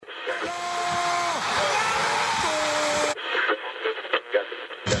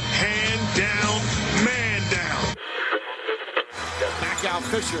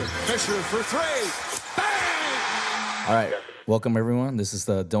Fisher. Fisher for three. Bang! All right. Welcome, everyone. This is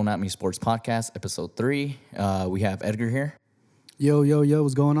the Don't At Me Sports Podcast, episode 3. We have Edgar here. Yo,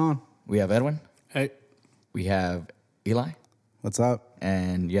 what's going on? We have Edwin. Hey. We have Eli. What's up?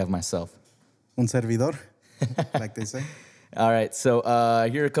 And you have myself. Un servidor, like they say. All right. So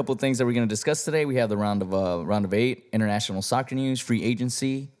here are a couple of things that we're going to discuss today. We have the round of 8, international soccer news, free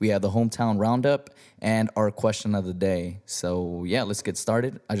agency. We have the hometown roundup, and our question of the day. So, yeah, let's get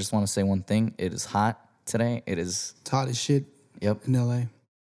started. I just want to say one thing. It is hot today. It is. It's hot as shit. Yep. In LA.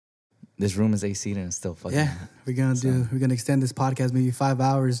 This room is AC'd and it's still fucking Yeah, hot. we're gonna extend this podcast maybe 5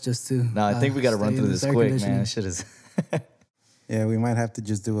 hours just to. No, I think we got to run through this quick, man. This shit is. Yeah, we might have to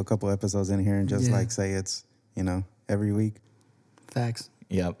just do a couple episodes in here and just say it's, every week. Facts.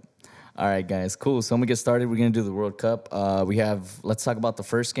 Yep. All right, guys. Cool. So I'm going to get started. We're going to do the World Cup. Let's talk about the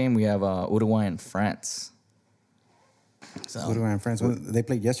first game. We have Uruguay and France. So, Uruguay and France. They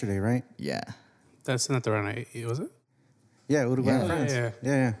played yesterday, right? yeah. That's not the round of 8, was it? Yeah, Uruguay and Yeah. France.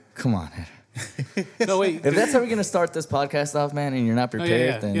 Yeah. Come on. No, wait. If that's how we're going to start this podcast off, man, and you're not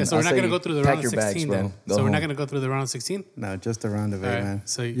prepared, then so we're I'll not say going to go through the pack round of your 16 bags, then. bro. Go So we're home. not going to go through the round of 16? No, just a round of 8, All right, man.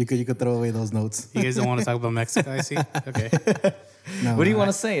 so you could throw away those notes. You guys don't want to talk about Mexico, I see? Okay. No, What do you want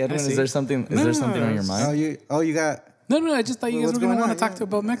to say, Edwin? see. Is there something on your mind? you got. No, I just thought you guys What's were going to going want on? to talk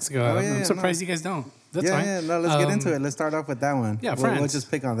about Mexico. I'm surprised you guys don't. That's fine. No, let's get into it. Let's start off with that one. Yeah, We'll France. just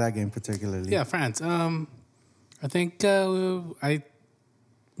pick on that game particularly. Yeah, France. I think I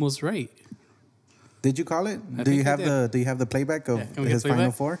was right. Did you call it? I Do you think I have the playback of Can we get his final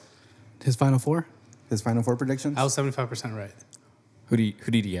playback? four? His final four. His final four predictions? I was 75% right. Who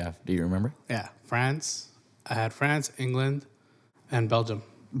did you have? Do you remember? Yeah, France. I had France, England, and Belgium.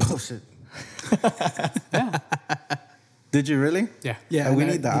 Bullshit. Yeah. Did you really? Yeah. Yeah, we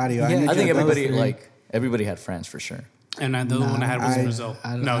and need the I- audio. yeah, need I think you to- everybody had France for sure. And the other one I had was I- Brazil.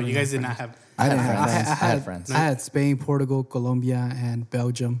 I No, don't you know. guys did not have. I didn't have France. France. I had France. I had Spain, Portugal, Colombia, and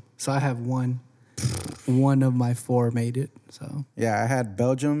Belgium. So I have one. One of my 4 made it. So Yeah, I had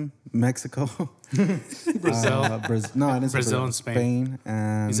Belgium, Mexico, Brazil. No, I didn't say Brazil and Spain.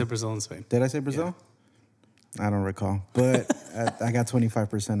 and He said Brazil and Spain. did I say Brazil? I don't recall, but I got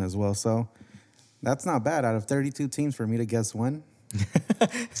 25% as well. So that's not bad. Out of 32 teams, for me to guess one.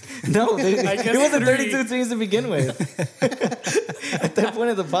 No, it guess wasn't 3. 32 teams to begin with. At that point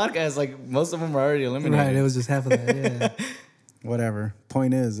of the podcast, like most of them are already eliminated. right, it was just half of that. Yeah. Whatever.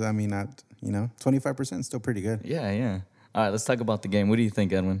 Point is, 25% is still pretty good. Yeah. All right, let's talk about the game. What do you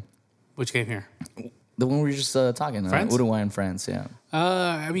think, Edwin? Which game here? The one we were just talking about, France? Uruguay and France, yeah.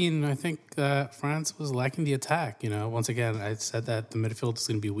 I think France was lacking the attack. Once again, I said that the midfield is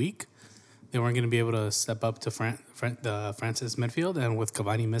going to be weak. They weren't going to be able to step up to France's midfield, and with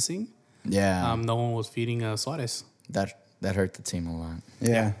Cavani missing, Yeah, no one was feeding Suarez. that hurt the team a lot.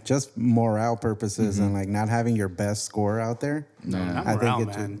 Yeah, just morale purposes and not having your best scorer out there. Not I think morale, it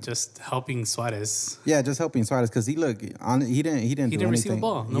man. Just helping Suarez. Yeah, just helping Suarez because he didn't He do didn't receive anything. the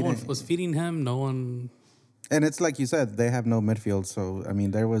ball. He No one didn't- was feeding him. No one. And it's like you said, they have no midfield. So,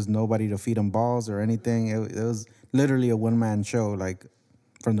 there was nobody to feed them balls or anything. It was literally a one-man show,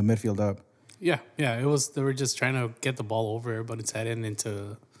 from the midfield up. Yeah. It was. They were just trying to get the ball over, but it's heading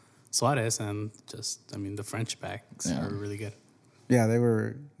into Suarez, and the French backs are really good. Yeah, they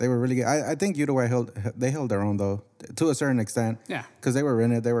were really good. I think Uruguay held their own, though, to a certain extent. Yeah. Because they were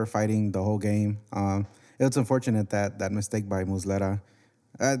in it. They were fighting the whole game. It's unfortunate that mistake by Muslera.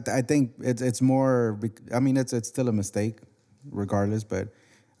 I think it's more, it's still a mistake regardless, but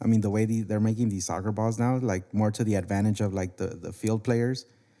the way they're making these soccer balls now, more to the advantage of the field players,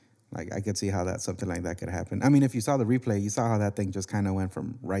 I could see how something like that could happen. If you saw the replay, you saw how that thing just kind of went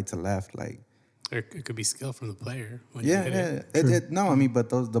from right to left, It could be skill from the player. When yeah, you hit yeah. it.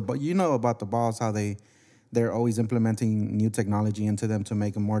 But about the balls, how they're always implementing new technology into them to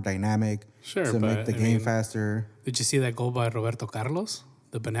make them more dynamic, Sure, to make but, the game faster. Did you see that goal by Roberto Carlos?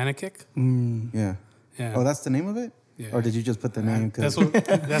 The banana kick? Yeah. Yeah. Oh, that's the name of it? Yeah. Or did you just put the name? That's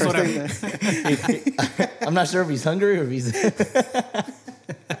what I. I'm not sure if he's hungry or if he's.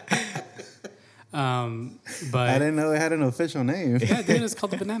 But I didn't know it had an official name. yeah, dude, it's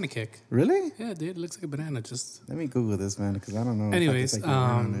called the banana kick. Really? Yeah, dude, it looks like a banana. Just Let me Google this, man, because I don't know. Anyways, if I, can take your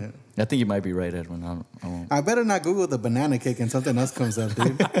word on it. I think you might be right, Edwin. I won't. I better not Google the banana kick and something else comes up,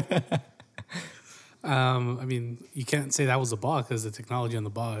 dude. you can't say that was a ball because the technology on the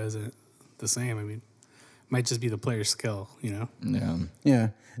ball isn't the same. Might just be the player's skill, Yeah. Yeah.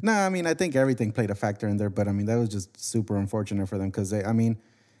 No, I think everything played a factor in there, but that was just super unfortunate for them because they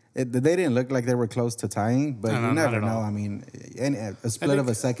didn't look like they were close to tying, but No, you not never at know. all. A split of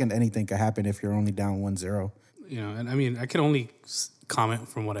a second, anything could happen if you're only down 1-0. and I mean, I can only comment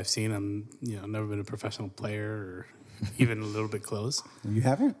from what I've seen. I'm, never been a professional player or even a little bit close. You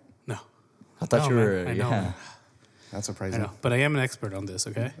haven't? No. I thought you man, were. I know. Yeah. That's I surprising. know, but I am an expert on this,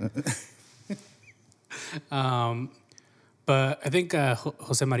 okay? But I think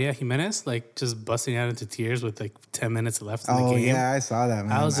Jose Maria Jimenez, like, just busting out into tears with, like, 10 minutes left in the Oh game. yeah, I saw that,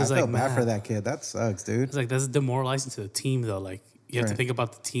 man. I was just felt like, bad man. for that kid. That sucks, dude. It's like, that's demoralizing to the team, though. Like, you have to Right. think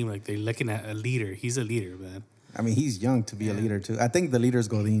about the team. Like, they're looking at a leader. He's a leader, man. I mean, he's young to be a leader too. I think the leader's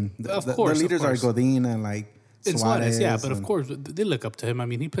Godin. Of course, the leaders of course. are Godin and like In Suarez. Suarez, yeah, but of and- course, they look up to him. I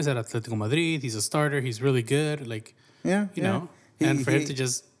mean, he plays at Atletico Madrid. He's a starter. He's really good. Like, yeah, you yeah. know, and for him to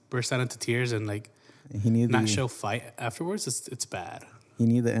just burst out into tears and, like, he knew not the, show fight afterwards, it's bad. he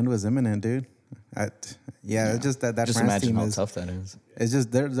knew the end was imminent, dude. It's just that Just France imagine team how is. tough that is. It's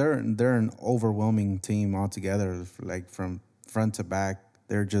just they're an overwhelming team altogether. Like from front to back,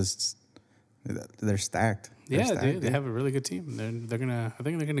 they're stacked. They're Yeah, stacked, dude, they have a really good team. They're gonna. I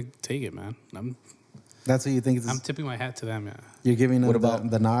think they're gonna take it, man. That's what you think. I'm tipping my hat to them. Yeah. You're giving them What about-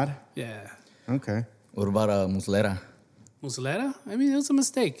 the nod. Yeah. Okay. What about Muslera? Muslera? I mean, it was a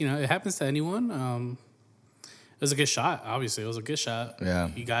mistake. It happens to anyone. It was a good shot. Obviously, it was a good shot. Yeah.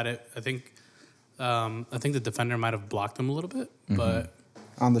 He got it. I think the defender might have blocked him a little bit, but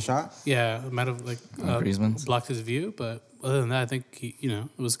On the shot. yeah, it might have Griezmann's? blocked his view. But other than that, I think it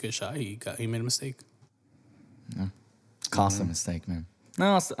was a good shot. He made a mistake. Costly mistake, man.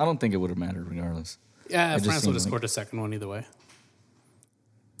 No, I don't think it would have mattered regardless. Yeah, just France seemed would have like- scored a second one either way.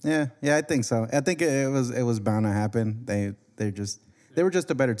 Yeah, I think so. I think it was bound to happen. They were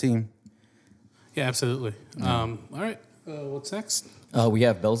just a better team. Yeah, absolutely. All right, what's next? We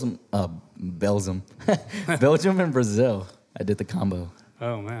have Belgium, Belgium and Brazil. I did the combo.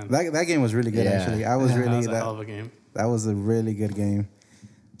 Oh man, That game was really good. Yeah. Actually, I was that really was a hell of a game. that was a really good game.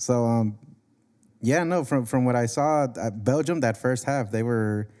 So from what I saw, Belgium that first half they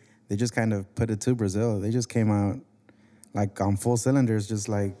just kind of put it to Brazil. They just came out like on full cylinders, just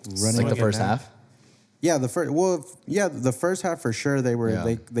like running. Like the up and first down. half. Yeah, the first half for sure they were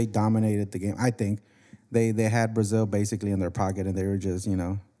Yeah. they dominated the game. I think they had Brazil basically in their pocket, and they were just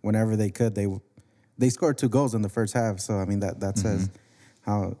whenever they could they scored 2 goals in the first half. So I mean that says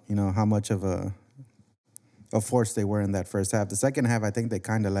how how much of a force they were in that first half. The second half, I think they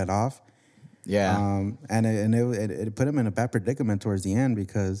kind of let off. Yeah. And it put them in a bad predicament towards the end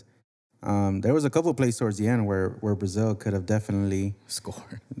because there was a couple of plays towards the end where Brazil could have definitely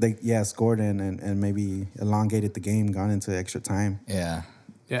Scored. scored and maybe elongated the game, gone into extra time. Yeah.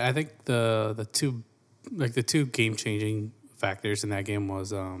 Yeah, I think the two game changing factors in that game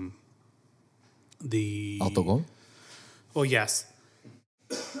was the Autogol. Well, yes,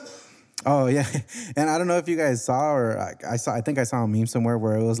 Oh yeah, and I don't know if you guys saw or I saw. I think I saw a meme somewhere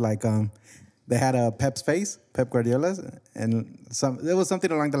where it was like they had a Pep's face, Pep Guardiola's, and it was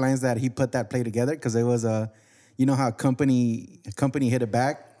something along the lines that he put that play together because it was how company hit it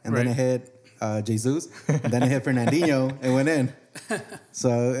back and then Right. it hit Jesus and then it hit Fernandinho and went in.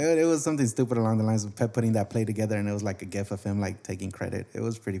 So it was something stupid along the lines of Pep putting that play together, and it was like a gif of him like taking credit. It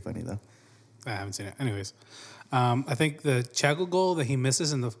was pretty funny though. I haven't seen it. Anyways, I think the Thiago goal that he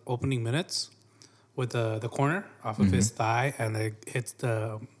misses in the opening minutes with the corner off of his thigh and it hits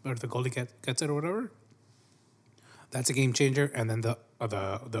the goalie gets it or whatever. That's a game changer. And then the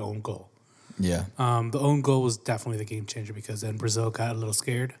own goal. Yeah. The own goal was definitely the game changer because then Brazil got a little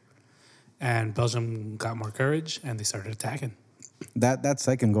scared, and Belgium got more courage and they started attacking. That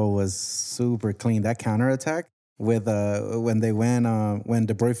second goal was super clean. That counterattack with when De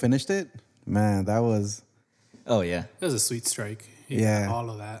Bruyne finished it, man, that was Oh yeah. It was a sweet strike. He Yeah. got all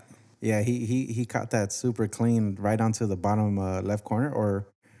of that. yeah. He caught that super clean right onto the bottom left corner or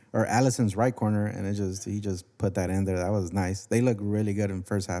Allison's right corner, and he just put that in there. That was nice. They looked really good in the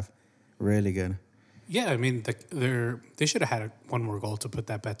first half, really good. Yeah, I mean they should have had one more goal to put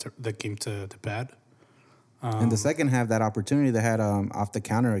the game to bed. In the second half, that opportunity they had off the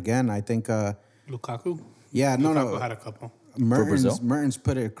counter again. I think. Lukaku. Lukaku had a couple. Brazil? Mertens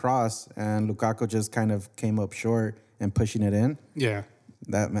put it across, and Lukaku just kind of came up short and pushing it in. Yeah.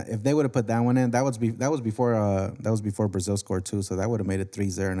 If they would have put that one in, that was before Brazil scored too, so that would have made it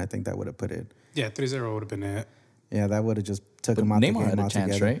 3-0, and I think that would have put it. Yeah, 3-0 would have been it. Yeah, that would have just took But him out the Neymar game had a chance,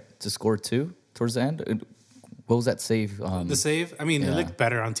 altogether. right, to score 2 towards the end. What was that save? The save, I mean, yeah. it looked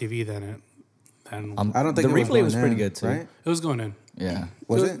better on TV than it. Than I don't think the it replay was going pretty in, good too. Right? it was going in. Yeah.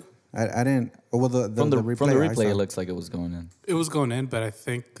 Was it? I didn't. Well, From the replay, from the I replay, saw. it looks like it was going in. It was going in, but I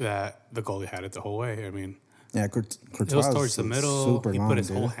think that the goalie had it the whole way. I mean, Yeah, It Courtois was towards the middle. Super He long, put his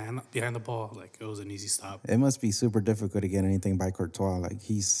dude. whole hand behind the ball. Like, it was an easy stop. It must be super difficult to get anything by Courtois. Like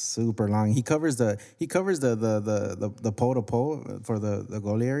he's super long. He covers the pole to pole for the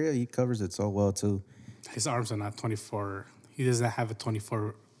goalie area. He covers it so well too. His arms are not 24. He doesn't have a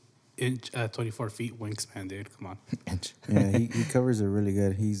 24 feet wingspan, dude. Come on. Yeah, he covers it really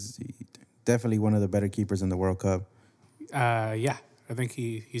good. He's definitely one of the better keepers in the World Cup. Yeah, I think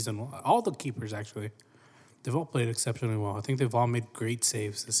he's done well. All the keepers, actually. They've all played exceptionally well. I think they've all made great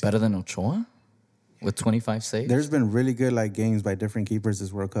saves this Better season. than Ochoa with 25 saves. There's been really good like games by different keepers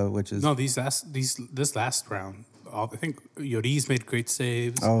this World Cup, which is No, this last round, I think Lloris made great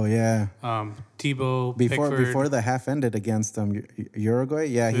saves. oh yeah. Thibaut, Before Pickford, the half ended against Uruguay,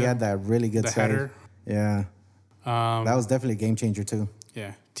 he had that really good the save. header. Yeah, that was definitely a game changer too.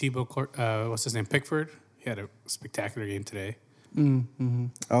 Yeah, Thibaut, what's his name? Pickford. He had a spectacular game today.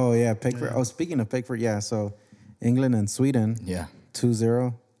 Oh yeah, Pickford. Oh, speaking of Pickford, yeah. So England and Sweden, Yeah.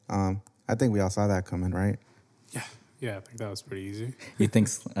 2-0. I think we all saw that coming, right? Yeah, I think that was pretty easy. You think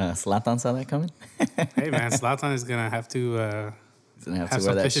Zlatan saw that coming? Hey man, Zlatan is gonna have to He's gonna have Have to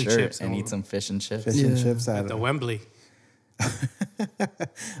wear some that fish and shirt chips and and eat some fish and chips. Fish and Yeah. chips at the Wembley.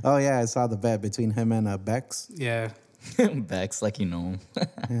 Oh yeah, I saw the bet between him and Bex. Yeah, Bex, like you know him.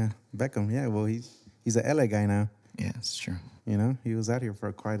 Yeah, Beckham. Yeah, well he's an LA guy now. Yeah, it's true. You know, he was out here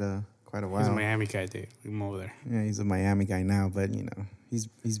for quite a while. he's a Miami guy, dude. Leave him over there. Yeah, he's a Miami guy now, but you know,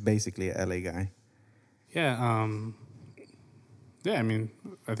 he's basically a LA guy. Yeah, yeah. I mean,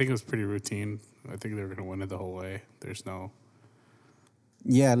 I think it was pretty routine. I think they were gonna win it the whole way. There's no.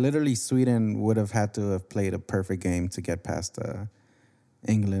 Yeah, literally, Sweden would have had to have played a perfect game to get past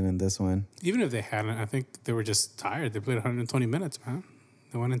England in this one. Even if they hadn't, I think they were just tired. They played 120 minutes, man.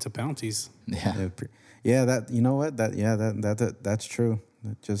 They went into penalties. Yeah. Yeah, that you know what that's true.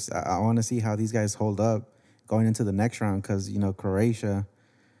 Just I want to see how these guys hold up going into the next round because you know Croatia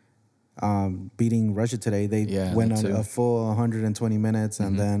beating Russia today. They went that on too. a full 120 minutes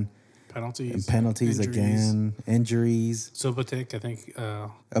and then Penalties. Injuries. again, injuries. Subotic, I think.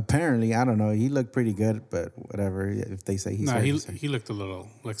 Apparently, I don't know. He looked pretty good, but whatever. If they say he's No, hurt, he he's hurt. he looked a little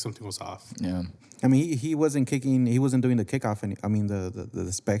like something was off. Yeah. I mean, he wasn't kicking. He wasn't doing the kickoff. I mean, the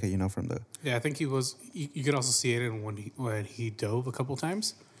spec, you know, from the. Yeah, I think he was. You could also see it in when he dove a couple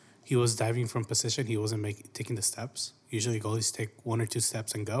times. He was diving from position. He wasn't taking the steps. Usually, goalies take 1 or 2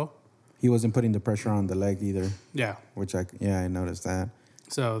 steps and go. He wasn't putting the pressure on the leg either, Yeah. which I noticed that.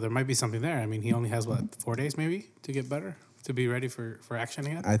 So there might be something there. I mean, he only has 4 days maybe to get better, to be ready for action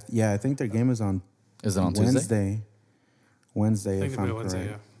again. I think their game is on Is it on Tuesday? Wednesday. Wednesday, I think if they I'm play Wednesday,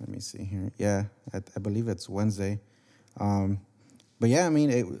 correct. Let me see here. Yeah, I believe it's Wednesday. But yeah, I mean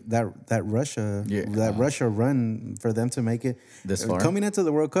that Russia run for them to make it This far? coming into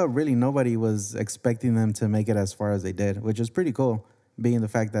the World Cup. Really, nobody was expecting them to make it as far as they did, which is pretty cool. Being the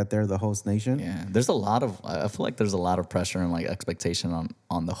fact that they're the host nation. Yeah, there's a lot of. I feel like there's a lot of pressure and like expectation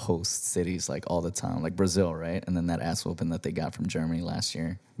on the host cities like all the time, like Brazil, right? And then that ass whooping that they got from Germany last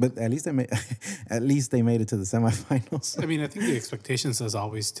year. But at least they made it to the semifinals. I mean, I think the expectations is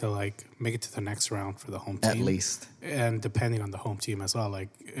always to like make it to the next round for the home team. At least. And depending on the home team as well. Like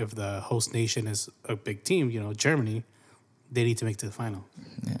if the host nation is a big team, you know, Germany, they need to make it to the final.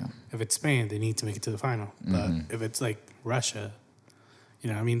 Yeah. If it's Spain, they need to make it to the final. But if it's like Russia,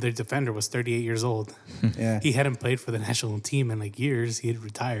 you know, I mean, their defender was 38 years old. Yeah. He hadn't played for the national team in like years. He had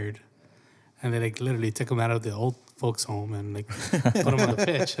retired. And they like literally took him out of the old folks' home and like put him on the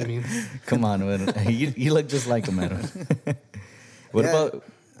pitch. I mean, Come on, man. You look just like him, Adam.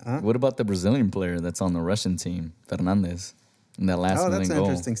 What about the Brazilian player that's on the Russian team, Fernandez, in that last Oh, minute that's an goal?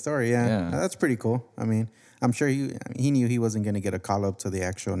 interesting story. Yeah, that's pretty cool. I mean, I'm sure he knew he wasn't going to get a call up to the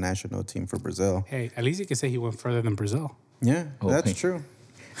actual national team for Brazil. hey, at least you can say he went further than Brazil. Yeah, that's Okay. true.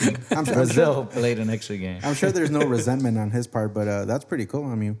 I'm sure, Brazil played an extra game. I'm sure there's no resentment on his part, but that's pretty cool.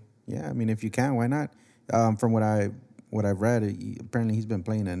 I mean, yeah, I mean, if you can, why not? From what I've read, apparently he's been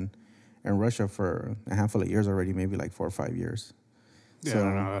playing in Russia for a handful of years already, maybe like 4 or 5 years. Yeah, So-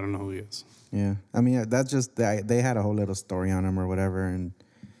 I don't know who he is. Yeah, I mean, that's just they had a whole little story on him or whatever, and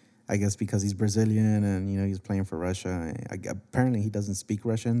I guess because he's Brazilian and you know he's playing for Russia, apparently he doesn't speak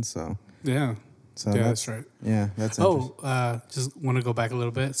Russian, so Yeah. so Yeah, that's right. Yeah, that's interesting. Just want to go back a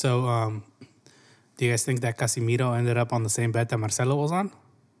little bit. So, do you guys think that Casemiro ended up on the same bet that Marcelo was on?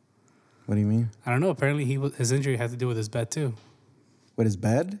 What do you mean? I don't know. Apparently, his injury had to do with his bet too. With his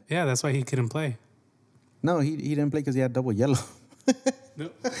bed? Yeah, that's why he couldn't play. No, he didn't play because he had double yellow. No.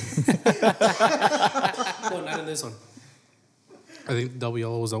 No, not in this one. I think double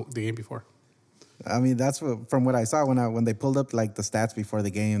yellow was the game before. I mean, that's from what I saw when they pulled up like the stats before the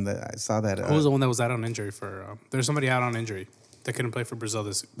game. That I saw that. Who was the one that was out on injury for? There's somebody out on injury that couldn't play for Brazil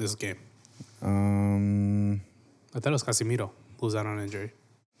this game. I thought it was Casemiro who was out on injury.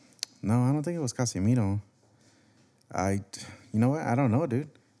 No, I don't think it was Casemiro. You know what? I don't know, dude.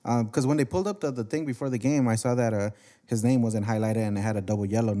 Because when they pulled up the thing before the game, I saw that his name wasn't highlighted and it had a double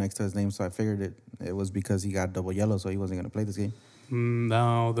yellow next to his name. So I figured it was because he got double yellow, so he wasn't going to play this game.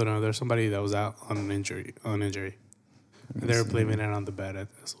 No. There's somebody that was out on injury. They were blaming it on the bed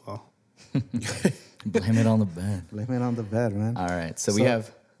as well. Blame it on the bed. Blame it on the bed, man. All right. So we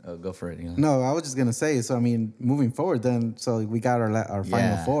have. Oh, go for it. Eli. No, I was just gonna say. So I mean, moving forward, then so we got our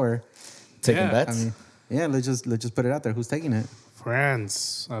final four. Taking Yeah. bets. I mean, yeah, let's just put it out there. Who's taking it?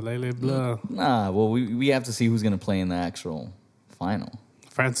 France, Alele Bleu. Nah. Well, we have to see who's gonna play in the actual final.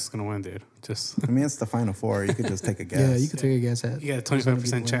 France is gonna win, dude. Just I mean, it's the final four. You could just take a guess. Yeah, you could take a guess at. you got a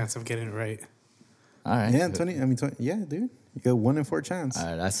 25% chance of getting it right. All right. Yeah, 20. I mean, 20, yeah, dude. You got 1 in 4 chance. All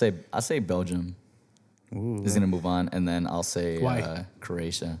right. I say Belgium Ooh, is gonna move on, and then I'll say Why?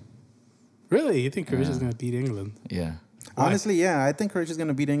 Croatia. Really, you think Croatia's gonna beat England? Yeah. honestly, yeah, I think Croatia's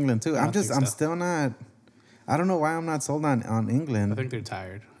gonna beat England too. I'm don't think so. still not. I don't know why I'm not sold on England. I think they're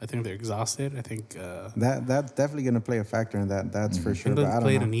tired. I think they're exhausted. I think That's definitely gonna play a factor in that. That's for sure. But I England don't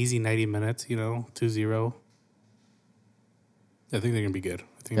played know. an easy 90 minutes. 2-0. I think they're gonna be good.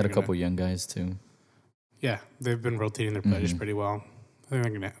 I think Got a they're couple gonna- young guys too. Yeah, they've been rotating their players pretty well. I think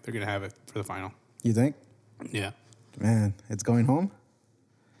they're gonna have it for the final. You think? Yeah. Man, it's going home.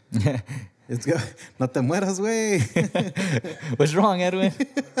 It's go. No te mueras, way. What's wrong, Edwin?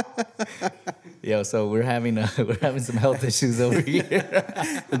 Yo, so we're having some health issues over here.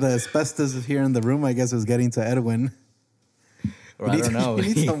 The asbestos here in the room, I guess, is getting to Edwin. Or I don't know.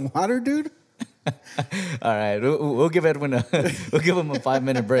 You need some water, dude. All right, we'll give Edwin we'll give him a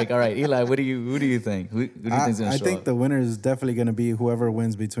 5-minute break. All right, Eli, who do you think? Who do you think's gonna I show think up? the winner is definitely going to be whoever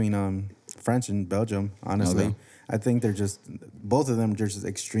wins between France and Belgium. Honestly, Okay. I think they're just both of them are just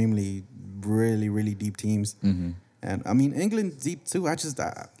extremely, really, really deep teams. Mm-hmm. And I mean, England's deep too. I just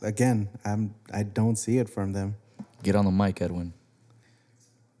I don't see it from them. Get on the mic, Edwin.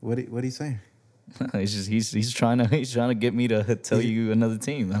 What do you say? he's trying to get me to tell you another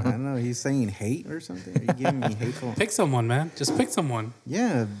team. I don't know. He's saying hate or something. Are you giving me hateful? Pick someone, man. Just pick someone.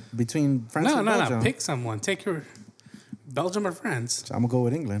 Yeah, between France and Belgium. No. Pick someone. Take your Belgium or France. So I'm gonna go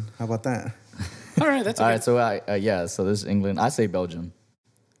with England. How about that? All right, that's All okay. right, so so this is England. I say Belgium.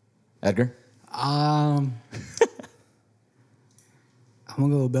 Edgar. I'm gonna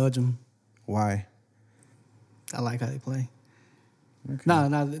go with Belgium. Why? I like how they play.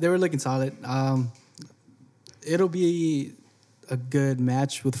 No, they were looking solid. It'll be a good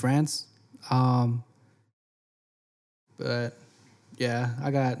match with France. But yeah,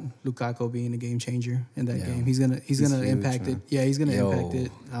 I got Lukaku being a game changer in that game. He's gonna He's impact huge, it. Yeah, he's gonna Yo. impact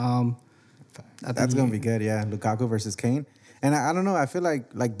it. I think That's gonna be good. Yeah, Lukaku versus Kane. And I don't know. I feel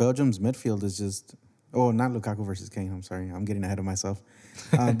like Belgium's midfield is just. Oh, not Lukaku versus Kane. I'm sorry. I'm getting ahead of myself.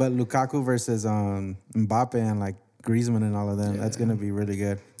 But Lukaku versus Mbappe and like Griezmann and all of them. That's gonna be really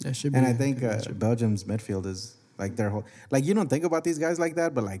good. That should be And I a think good matchup. Belgium's midfield is like their whole. Like you don't think about these guys like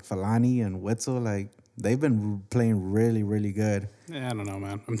that, but like Fellaini and Witzel, like they've been playing really, really good. Yeah, I don't know,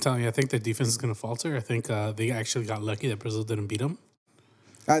 man. I'm telling you, I think the defense is going to falter. I think they actually got lucky that Brazil didn't beat them.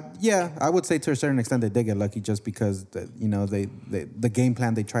 Yeah, I would say to a certain extent they did get lucky just because the game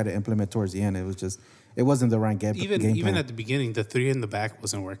plan they tried to implement towards the end it wasn't the right game Even plan. at the beginning, the 3 in the back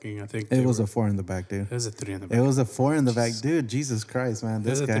wasn't working. I think It was a 4 in the back, dude. It was a 3 in the It back. was a 4 in the back, dude. Jesus Christ, man, It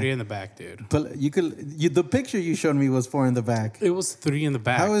this was a 3 guy. in the back, dude. But the picture you showed me was 4 in the back. It was 3 in the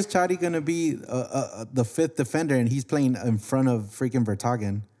back. How is Chadi gonna be the 5th defender and he's playing in front of freaking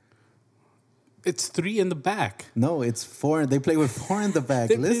Vertonghen? It's 3 in the back. No, it's 4. They play with 4 in the back.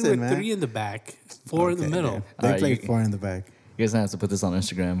 They played Listen, with man. 3 in the back, 4 in the Okay, middle. man. They All right, played you- 4 in the back. You guys have to put this on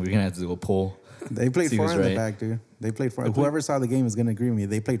Instagram. We're gonna have to do a poll. They played See 4 who's in the right. back, dude. They played 4. Whoever saw the game is gonna agree with me.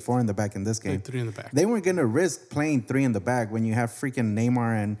 They played 4 in the back in this game. Played 3 in the back. They weren't gonna risk playing 3 in the back when you have freaking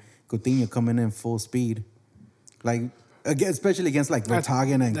Neymar and Coutinho coming in full speed, like especially against like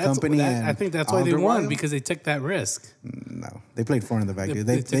Vertonghen and company. And I think that's why they won, Alderweireld. because they took that risk. No, they played 4 in the back, They- dude.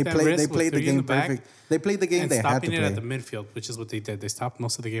 they They took that played. They risk with played the 3 in game the back perfect. They played the game And they had to stopping it at the play. midfield, which is what they did. They stopped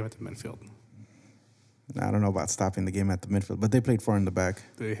most of the game at the midfield. I don't know about stopping the game at the midfield, but they played 4 in the back.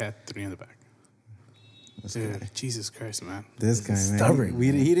 They had 3 in the back. This Dude, guy, Jesus Christ, man. this guy, man. stubborn,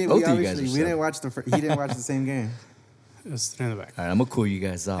 He man. didn't. Both We of you guys obviously are we didn't watch he didn't watch the same game. It was 3 in the back. All right, I'm gonna cool you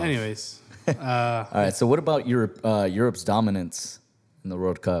guys off. Anyways, All right, so what about Europe's dominance in the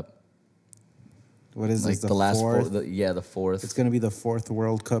World Cup? What is Like this? The the last fourth? the fourth. It's gonna be the 4th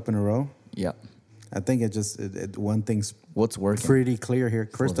World Cup in a row. Yep. I think one thing's What's working? pretty clear here,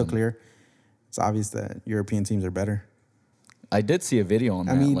 crystal them. clear. It's obvious that European teams are better. I did see a video on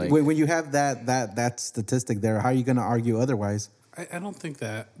that. I mean, like, when you have that statistic there, how are you going to argue otherwise? I don't think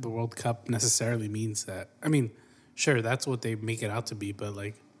that the World Cup necessarily means that. I mean, sure, that's what they make it out to be, but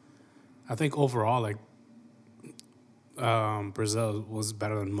like, I think overall, like, Brazil was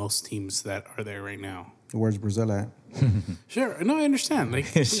better than most teams that are there right now. Where's Brazil at? Sure, no, I understand. Like,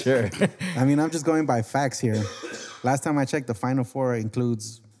 sure. I mean, I'm just going by facts here. Last time I checked, the Final Four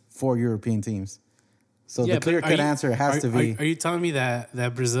includes 4 European teams. So the but clear-cut answer has to be... Are you telling me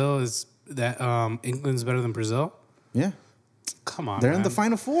that Brazil is that England's better than Brazil? Yeah. Come on, They're in man. the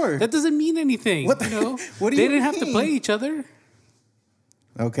Final Four. That doesn't mean anything. What the- you know? what do they you didn't have to mean? play each other.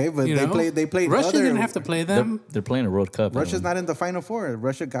 Okay, but You know? they played Russia other... didn't have to play them. They're playing a World Cup. Russia's not in the Final Four.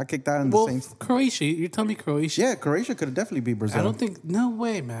 Russia got kicked out in Well, the same... Croatia. You're telling me Croatia? Yeah, Croatia could have definitely beat Brazil. I don't think. No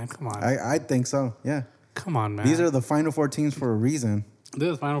way, man. Come on. I think so, yeah. Come on, man. These are the Final Four teams for a reason.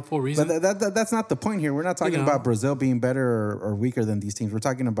 They're the Final Four reason. But that's not the point here. We're not talking know. about Brazil being better or weaker than these teams. We're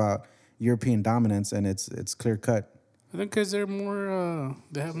talking about European dominance, and it's clear cut. I think because they're more.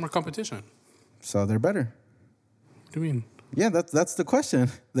 They have more competition. So they're better. What do you mean? Yeah, that's the question.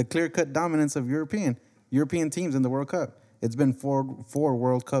 The clear cut dominance of European teams in the World Cup. It's been four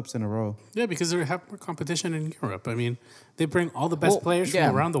World Cups in a row. Yeah, because they have more competition in Europe. I mean, they bring all the best players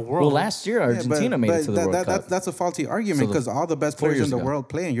from around the world. Well, last year Argentina made it to the World Cup. That's a faulty argument So the because all the best 4 players years in the ago. world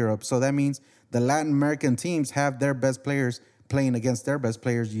play in Europe. So that means the Latin American teams have their best players playing against their best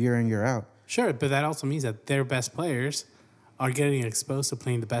players year in, year out. Sure, but that also means that their best players are getting exposed to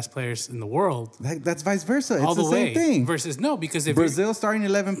playing the best players in the world That's vice versa. It's all the the same way. thing. Versus no, because if Brazil starting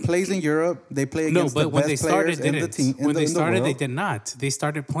 11 plays in Europe. They play no, against but the when they best started, players in the didn't. team. When they in the started, they world. did not. They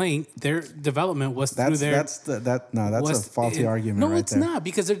started playing. Their development was through their. That's a faulty argument. No, right it's there. not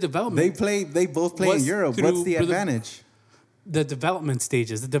because their development. They both play in was Europe. through- What's the through the- advantage? the development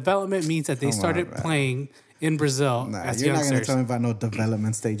stages. The development means that they Come on, started man. playing in Brazil Nah, as you're not going to youngsters. tell me about no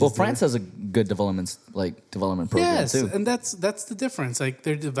development stages. Well, dude. France has a good development program Yes, too. and that's the difference. Like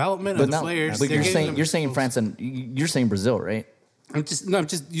their development But of the now, players. but they're you're getting saying them you're saying exposed. France and you're saying Brazil, right? I'm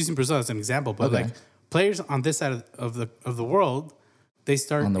just using Brazil as an example, but Okay. like players on this side of the world, they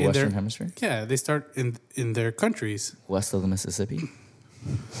start On the in Western their, Hemisphere? Yeah, they start in their countries. West of the Mississippi.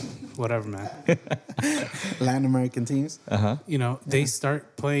 Whatever, man. Latin American teams. You know, they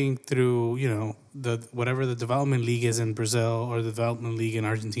start playing through, you know, the whatever the development league is in Brazil or the development league in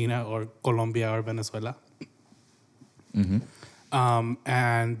Argentina or Colombia or Venezuela.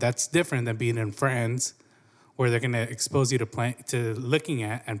 And that's different than being in France, where they're going to expose you to looking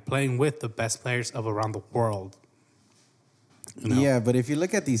at and playing with the best players of around the world. You know? Yeah, but if you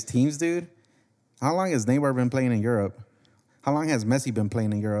look at these teams, dude, how long has Neymar been playing in Europe? How long has Messi been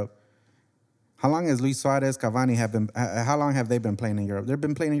playing in Europe? How long has Luis Suarez, Cavani have been? How long have they been playing in Europe? They've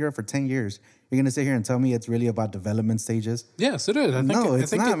been playing in Europe for 10 years. You're gonna sit here and tell me it's really about development stages? Yes, it is. No,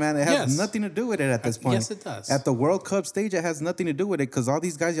 it's not, man. It has yes. nothing to do with it at this point. Yes, it does. At the World Cup stage, it has nothing to do with it because all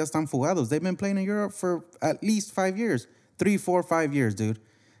these guys ya están fugados. They've been playing in Europe for at least 5 years, 3, 4, 5 years, dude.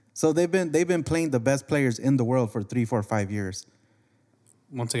 So they've been playing the best players in the world for 3, 4, 5 years.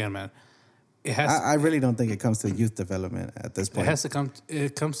 Once again, man, it has. I really don't think it comes to youth development at this It point. has to come.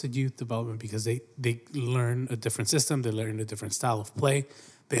 It comes to youth development because they learn a different system. They learn a different style of play.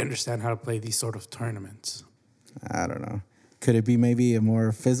 They understand how to play these sort of tournaments. I don't know. Could it be maybe a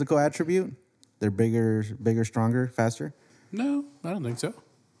more physical attribute? They're bigger, stronger, faster. No, I don't think so.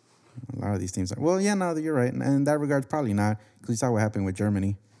 A lot of these teams are. Well, yeah, no, you're right. And in that regard, probably not. Because you saw what happened with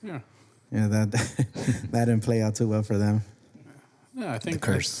Germany. Yeah, Yeah, that that didn't play out too well for them. yeah. I think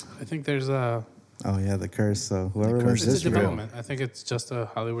curse. I think there's a. Oh yeah, the curse. So whoever curse wins It's a this year, development. I think it's just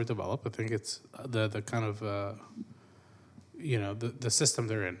how they were developed. I think it's the kind of the system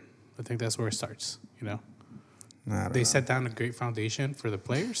they're in. I think that's where it starts. You know, I don't they know. set down a great foundation for the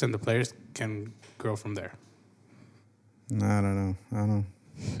players, and the players can grow from there. No, I don't know. I don't know.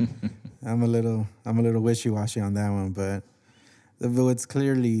 I'm a little wishy-washy on that one, but what's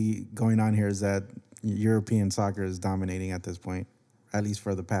clearly going on here is that European soccer is dominating at this point, at least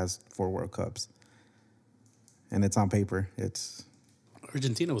for the past 4 World Cups. And it's on paper. It's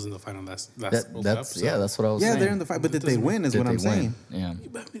Argentina was in the final last World Cup. That's that's what I was yeah, saying. they're in the fight, but did they win? Is Did what they I'm saying. win? Yeah.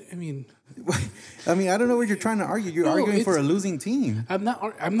 I mean, I mean, I don't know what you're trying to argue. You're No, arguing for a it's- losing team. I'm not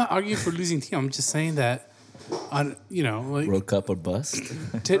arguing for losing team. I'm just saying that, like World Cup or bust.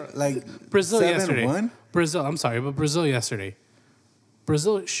 Like Brazil 7-1? yesterday. Brazil, I'm sorry, but Brazil yesterday.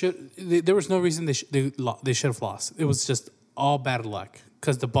 Brazil there was no reason they should have lost. It was just all bad luck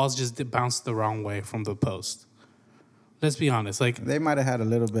because the balls just bounced the wrong way from the post. Let's be honest. Like, They might have had a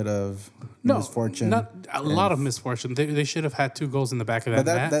little bit of no, misfortune. not a lot of misfortune. They should have had 2 goals in the back of But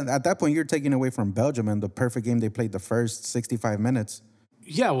that net. at that point, you're taking away from Belgium and the perfect game they played the first 65 minutes.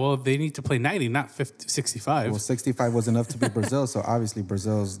 Yeah, well, they need to play 90, not 50, 65. Well, 65 was enough to beat Brazil, so obviously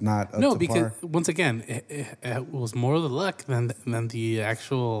Brazil's not up No, to because par. once again, it was more the luck than the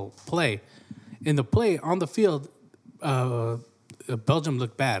actual play. In the play on the field, Belgium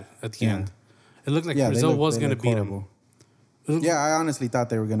looked bad at the Yeah. end. It looked like Yeah, Brazil was they going to look beat horrible. them. It looked- Yeah, I honestly thought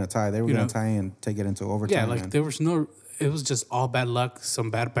they were going to tie. They were You going know. to tie and take it into overtime. Yeah, like and- there was no. It was just all bad luck. Some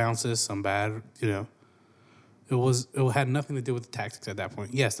bad bounces. Some bad. It had nothing to do with the tactics at that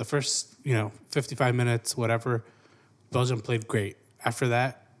point. Yes, the first 55 minutes, whatever, Belgium played great. After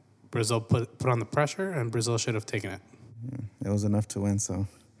that, Brazil put on the pressure, and Brazil should have taken it. It was enough to win. So,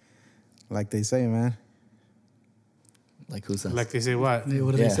 like they say, man. Like who says? Like they say, what? Hey,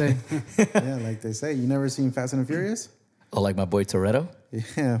 what do Yeah. they say? Yeah, like they say. You never seen Fast and the Furious? Oh, like my boy Toretto?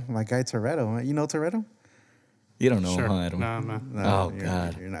 Yeah, my guy Toretto. You know Toretto? You don't know, Sure. huh, Adam? No, man. No, Oh, you're,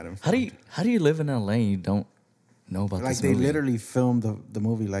 God. You're not. How do you live in LA and you don't know about Like this they movie? literally filmed the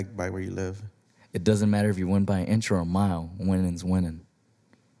movie like by where you live. It doesn't matter if you win by an inch or a mile. Winning's winning.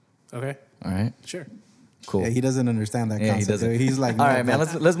 Okay, All right? sure. Cool. Yeah, he doesn't understand that Yeah, he concept. doesn't. He's like, all no, right, man.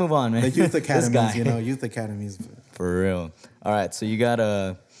 but Let's move on, man. the youth This academies, guy. youth academies. For real. All right, so you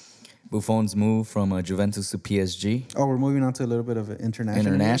got Buffon's move from Juventus to PSG. Oh, we're moving on to a little bit of international. news?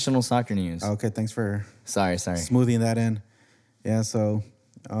 International soccer news. Okay, thanks for Sorry. smoothing that in. Yeah, so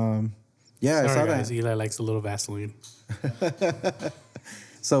yeah, I saw Sorry, guys. that. Eli likes a little Vaseline.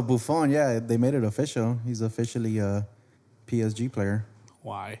 So Buffon, yeah, they made it official. He's officially a PSG player.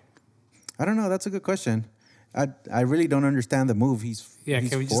 Why? I don't know. That's a good question. I really don't understand the move. He's Yeah, he's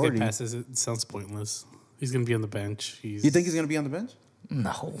can we just 40. get past this? It sounds pointless. He's gonna be on the bench. You think he's gonna be on the bench?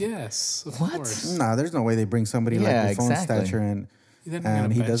 No. Yes, of What? course. Nah, there's no way they bring somebody Yeah, like Buffon's exactly. stature and They're not and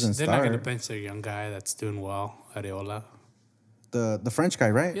gonna he bench- doesn't They're not going to start. bench their young guy that's doing well, Areola. the French guy,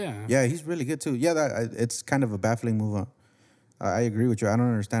 right? Yeah. Yeah, he's really good too. Yeah, it's kind of a baffling move. I agree with you. I don't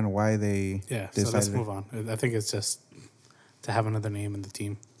understand why they Yeah, so decided. let's move on. I think it's just to have another name in the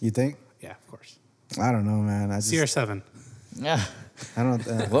team. You think? Yeah, of course. I don't know, man. I just CR7. Yeah. I don't.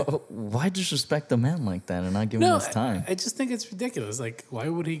 Why disrespect the man like that and not give him No, his time? I just think it's ridiculous. Like, why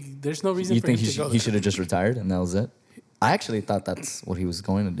would he? There's no reason You for think him to go he there. should have just retired and that was it? I actually thought that's what he was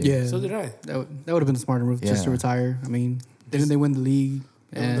going to do. Yeah. So did I. That would have been a smarter move just to Yeah. retire. I mean, didn't they win the league?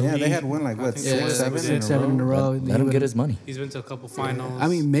 And yeah, they had won like I what think yeah, so. 6, 7 six, seven in a row. Let him get his money. He's been to a couple finals. I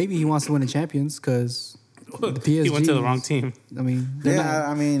mean, maybe he wants to win the Champions because the PSG. he went to the wrong team. I mean, they're Yeah, not-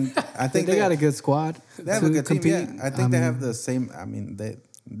 I mean, I I think they got a good squad. They have to a good compete. team. Yeah, I think they have the same. I mean,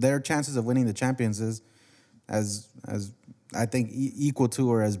 their chances of winning the Champions is as I think equal to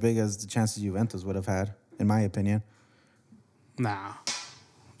or as big as the chances Juventus would have had, in my opinion. Nah.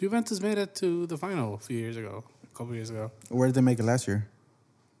 Juventus made it to the final a few years ago, a couple years ago. Where did they make it last year?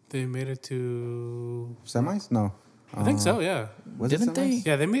 They made it to. Semis? No. I think so. Yeah. Was Didn't it they? semis?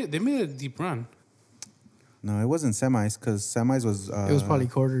 Yeah, they made a deep run. No, it wasn't semis because semis was. It was probably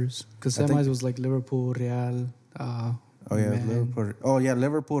quarters because I think- semis was like Liverpool, Real. Oh yeah, Man. Liverpool. Oh yeah,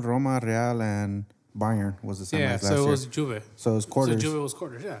 Liverpool, Roma, Real, and Bayern was the semis Yeah, last so it year. was Juve. So it was quarters. So Juve was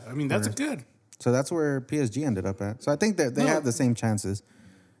quarters. Yeah, I mean that's good. So that's where PSG ended up at. So I think that they No. have the same chances.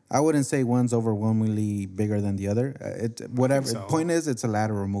 I wouldn't say one's overwhelmingly bigger than the other. Whatever. so. Point is, it's a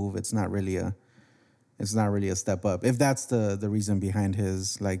lateral move. It's not really a step up. If that's the reason behind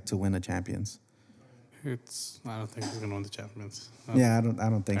his like to win the champions. I don't think he's gonna win the Champions. Yeah, I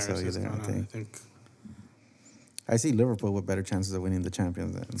don't think so Paris is either. gonna- I think I see Liverpool with better chances of winning the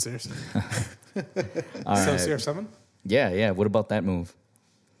champions. Than, seriously. All So right. CR7? Yeah. What about that move?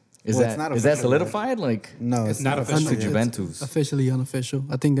 Is Well, it's that not is that official, solidified? Like no, it's not not official to yet. Juventus? Officially unofficial.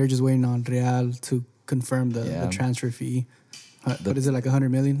 I think they're just waiting on Real to confirm the Yeah. transfer fee. What is it, like 100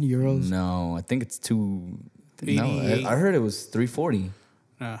 million euros? No, I think it's two. No, 88. I heard it was 340.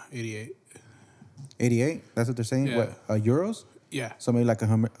 Nah, 88. 88. That's what they're saying. Yeah. What euros? Yeah, So maybe like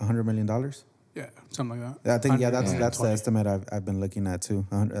 $100 million. yeah, something like that. I think 100, that's the 120. estimate I've been looking at too.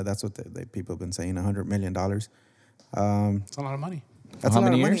 That's what people have been saying. $100 million. It's a lot of money. That's How a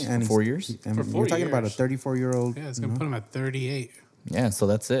lot many of years? money. And 4 he's- years? And For 4 we're talking about a years. 34-year-old. Yeah, it's gonna put him at 38. Yeah, so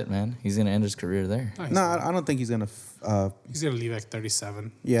that's it, man. He's gonna end his career there. Nice. No, I don't think he's gonna. He's gonna leave at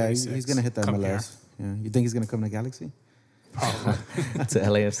 37. Yeah, he's 36. gonna hit that Come MLS. Yeah, you think he's gonna come to Galaxy? Probably. to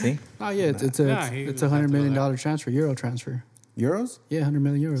LAFC. Oh yeah, it's Nah, he it's would a have $100 to million go transfer, euro transfer. Euros? Yeah, 100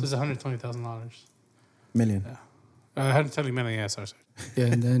 million So euros. it's $120,000. Million. 120 million. Yeah, sorry. Yeah,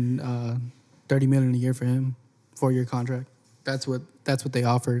 and then 30 million a year for him, 4-year contract. That's what they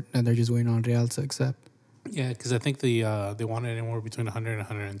offered, and they're just waiting on Real to accept. Yeah, because I think they wanted anywhere between 100 and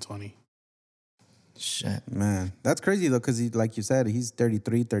 120. Shit. Man, that's crazy though, because like you said, he's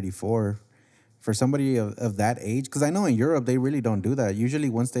 33, 34. For somebody of that age, because I know in Europe they really don't do that.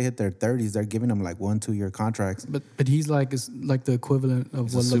 Usually, once they hit their 30s, they're giving them like 1-2 year contracts. But he's like the equivalent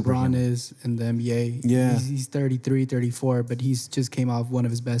of what LeBron is in the NBA. Yeah. He's 33, 34, but he's just came off one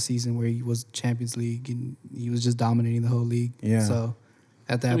of his best seasons where he was Champions League and he was just dominating the whole league. Yeah. So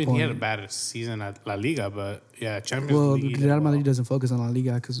at that point, he had a bad season at La Liga, but yeah, Champions well, League. he did Real Madrid well. doesn't focus on La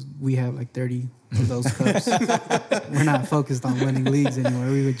Liga because we have like 30 of those cups. We're not focused on winning leagues anymore.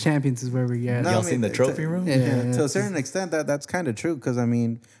 We were champions is where we're at. Y'all seen the trophy room? Yeah. To a certain extent, that's kind of true. Because I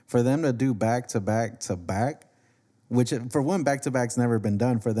mean, for them to do back to back to back, which for one, back to back's never been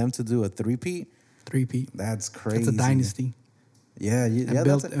done. For them to do a three-peat, Three-peat. that's crazy. It's a dynasty. Yeah,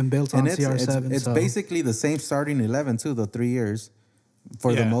 And built on it's, CR7, It's so- basically the same starting 11 too. The 3 years,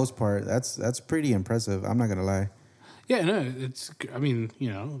 for the Yeah. most part, that's pretty impressive. I'm not gonna lie. Yeah, no, it's. I mean,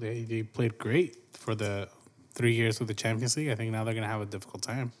 they played great for the 3 years with the Champions League. I think now they're gonna have a difficult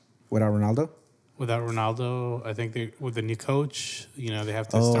time Without Ronaldo, without Ronaldo. I think they with the new coach. They have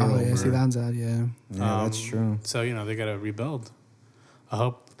to Oh, start Oh, over. yeah, Zidane's out, yeah. yeah, that's true. So they gotta rebuild. I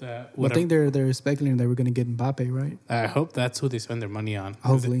hope that. Well, I think they're speculating that we're going to get Mbappe, right? I hope that's who they spend their money on.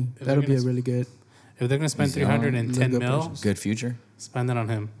 Hopefully. If That'll be a gonna- really good. If they're gonna spend He's young, 310 good mil, purchase. Good future. spend it on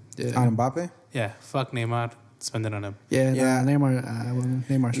him. Yeah. On Mbappe, Yeah, fuck Neymar. Spend it on him. Yeah, Yeah.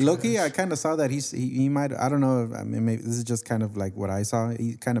 Neymar's Loki, I trash. kind of saw that he might. I don't know. I mean, maybe this is just kind of like what I saw.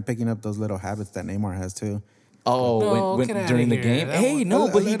 He's kind of picking up those little habits that Neymar has too. Oh, No, when get outta during the here. game? That Hey, was- no,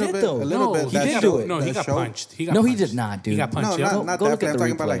 A but he little did bit- though. a little bit. He That did show- do it. No, he that got show- punched. He got No, he punched. did not, dude. He got No, punched. not Go that. look at I'm the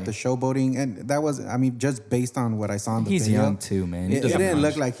talking about like replay. the showboating, and that was. I mean, just based on what I saw in the He's video, young too, man. He It doesn't didn't punch.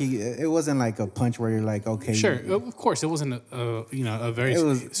 look like he. It wasn't like a punch where you're like, okay, Sure, of course, it wasn't a very It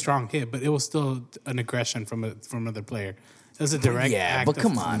was- strong hit, but it was still an aggression from another player. It was a direct. Yeah, act but of-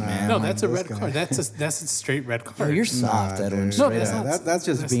 come on, man. No, that's a This red guy. card. That's a straight red Yo, card. you're soft, Nah, Edwin. dude. no, straight that's up. not. That's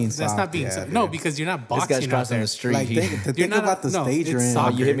just being That's soft, not being yeah, soft. dude. No, because you're not This boxing. guy's out crossing there. the street. Like He- think about the stage it's you're in.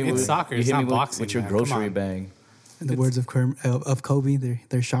 soccer. you hit me It's with soccer. You It's hit me not boxing, with your man. Come grocery on. bag. In the words of Kobe,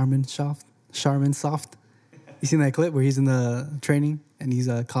 they're Charmin soft. Charmin soft. You seen that clip where he's in the training and he's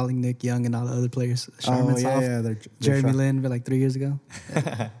calling Nick Young and all the other players Charmin Oh yeah, soft? yeah. They're Jeremy sharp. Lin, like 3 years ago.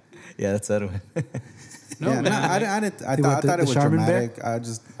 Yeah, that's Edwin. No, Yeah, man. I what, thought the it was Charmin bear?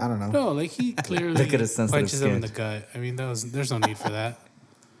 dramatic. I don't know. No, like he clearly Look at his sensitive punches him in skin. the gut. I mean, there's no need for that.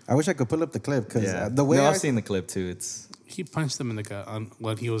 I wish I could pull up the clip because Yeah. the way no, I I've seen the clip too. It's He punched him in the gut on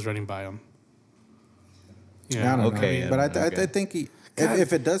when he was running by him. I don't Okay, know. But I okay. think he, God,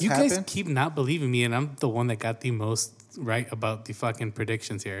 if it does you happen, guys keep not believing me, and I'm the one that got the most right about the fucking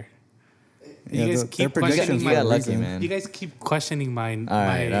predictions here. yeah, you guys their keep predictions questioning you for a got lucky, reason. man. You guys keep questioning my right, all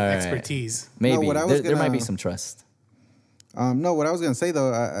right. expertise. Maybe what I was there might be gonna- some trust. No, what I was gonna say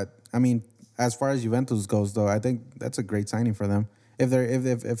though, I mean, as far as Juventus goes, though, I think that's a great signing for them.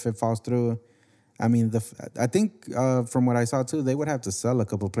 If it falls through, I mean, I think from what I saw too, they would have to sell a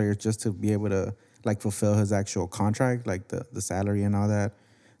couple players just to be able to like fulfill his actual contract, like the salary and all that.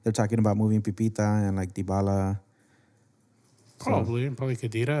 They're talking about moving Pipita and like Dybala. Probably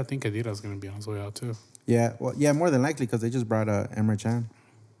Kadira. I think Kadira's going to be on his way out too. Yeah, well, yeah, more than likely because they just brought Emre Can.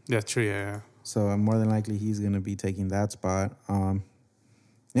 Yeah, true. Yeah. So more than likely he's going to be taking that spot.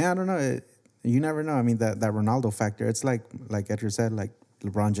 Yeah, I don't know. You never know. I mean, that Ronaldo factor, it's like Edgar said, like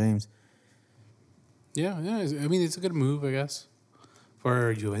LeBron James. Yeah. I mean, it's a good move, I guess,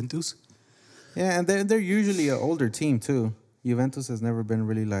 for Juventus. Yeah, and they're usually an older team too. Juventus has never been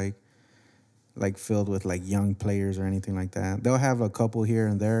really like filled with like young players or anything like that. They'll have a couple here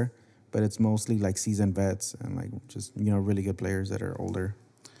and there, but it's mostly like seasoned vets and like just really good players that are older.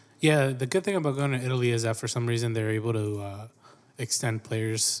 Yeah, the good thing about going to Italy is that for some reason they're able to extend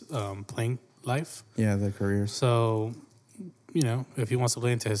players' playing life. Yeah, their careers. So, if he wants to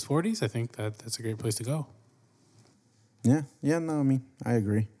play into his 40s, I think that's a great place to go. Yeah, no, I mean, I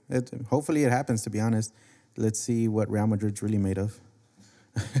agree. Hopefully it happens, to be honest. Let's see what Real Madrid's really made of.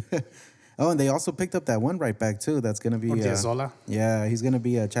 Oh, and they also picked up that one right back, too. That's going to be... Odriozola? yeah, he's going to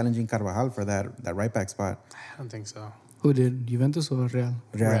be challenging Carvajal for that right back spot. I don't think so. Who did? Juventus or Real?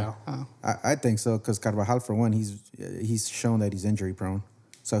 Real. Oh. I think so, because Carvajal, for one, he's shown that he's injury prone.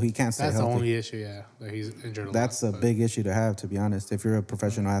 So he can't stay That's healthy. the only issue, yeah. That he's injured a That's lot. a but- big issue to have, to be honest. If you're a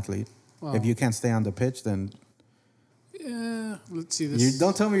professional athlete, if you can't stay on the pitch, then Yeah, let's see this. you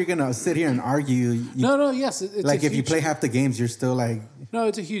don't tell me you're gonna sit here and argue. No, yes. It's Like a if you huge- play half the games, you're still like No,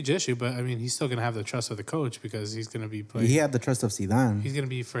 it's a huge issue, but I mean, he's still going to have the trust of the coach because he's going to be playing. he had the trust of Zidane. He's going to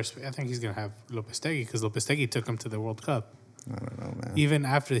be first. I think he's going to have Lopetegui because Lopetegui took him to the World Cup. I don't know, man. Even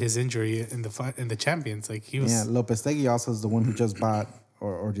after his injury in the Champions, like he was. Yeah, Lopetegui also is the one who just bought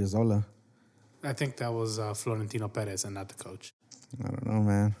Orgizola. I think that was Florentino Perez and not the coach. I don't know,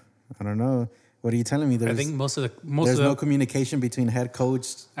 man. I don't know. What are you telling me? I think There's no communication between head coach,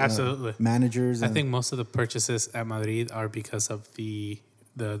 absolutely managers. I think most of the purchases at Madrid are because of the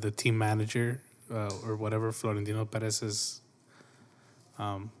team manager or whatever Florentino Perez's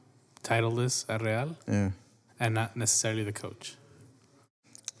title is at Real, Yeah. and not necessarily the coach.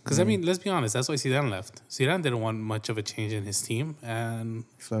 Because I mean, let's be honest, that's why Zidane left. Zidane didn't want much of a change in his team, and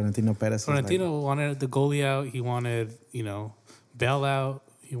Florentino Perez. Florentino wanted the goalie out. He wanted, Bell out.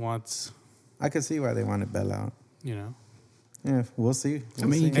 He wants, I could see why they wanted Bell out. Yeah, we'll see. I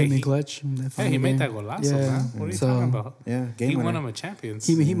mean, he see. came in clutch. Hey, he made that golazo, man. What are you talking about? Yeah, game He won winner. him a Champions.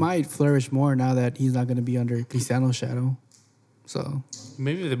 He might flourish more now that he's not going to be under Cristiano's shadow. So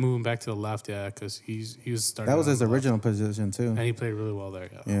Maybe they move him back to the left, yeah, because he was starting. That was on his the left. original position too. And he played really well there,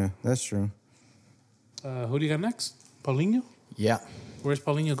 yeah. Yeah, that's true. Who do you got next? Paulinho? Yeah. Where's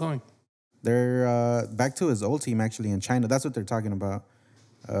Paulinho going? They're back to his old team actually in China. That's what they're talking about.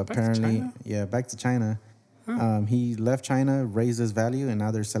 Apparently, China? yeah, back to China. He left China, raised his value, and now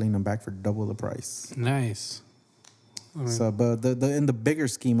they're selling him back for double the price. Nice. So, but the in the bigger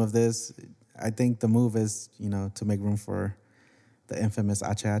scheme of this, I think the move is to make room for the infamous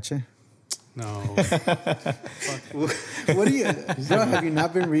HH. No. What do you, bro? Have you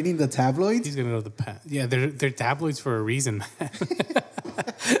not been reading the tabloids? He's going to go to the Pat. Yeah, they're tabloids for a reason.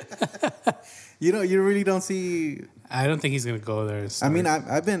 You really don't see. I don't think he's going to go there. and I start. mean,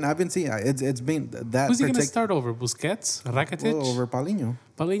 I've been seeing it's been that. Who's he going to start over? Busquets? Rakitic? over Paulinho?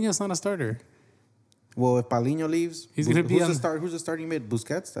 Paulinho's not a starter. Well, if Paulinho leaves, He's gonna be on- Who's the starting mid?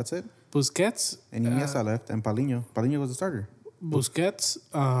 Busquets. That's it. Busquets? And Iniesta left, and Paulinho. Paulinho was the starter. Busquets?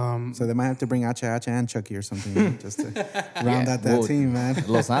 So they might have to bring Acha and Chucky or something just to round out that Well, team, man.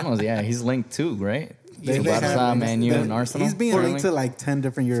 Lozano's, yeah, he's linked too, right? They To have Barca, links. Man U, and Arsenal. He's being linked to like 10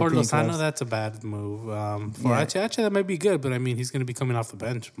 different For European Lozano, clubs. that's a bad move. For Yeah. Ache, that might be good, but I mean, he's going to be coming off the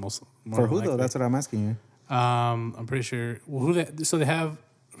bench more For who likely. though? That's what I'm asking you. I'm pretty sure. So they have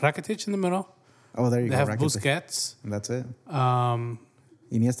Rakitic in the middle. Oh, there you They go. have Rakitic. Busquets. And that's it. Um,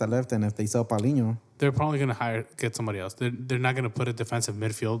 Iniesta left, and if they sell Paulinho, they're probably going to get somebody else. They're not going to put a defensive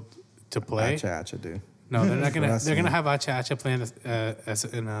midfield to play. Acha, dude. No, they're not going to. Trust They're going to me. have Ache playing as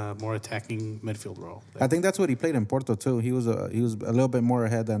in a more attacking midfield role. I think that's what he played in Porto too. He was a little bit more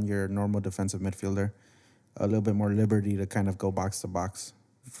ahead than your normal defensive midfielder. A little bit more liberty to kind of go box to box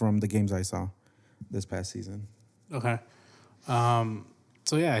from the games I saw this past season. Okay.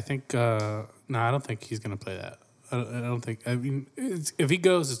 So yeah, I think no, I don't think he's gonna play that. I don't think. I mean, if he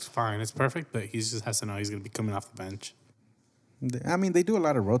goes, it's fine. It's perfect. But he just has to know he's gonna be coming off the bench. I mean, they do a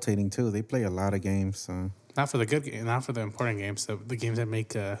lot of rotating too. They play a lot of games. So Not for the good game, not for the important games. The games that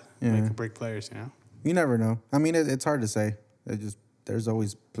make or break players. you never know. I mean, it's hard to say. There's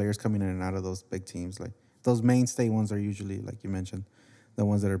always players coming in and out of those big teams. Like those mainstay ones are usually, like you mentioned, the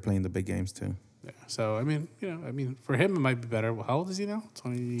ones that are playing the big games too. Yeah. So I mean, for him it might be better. How old is he now?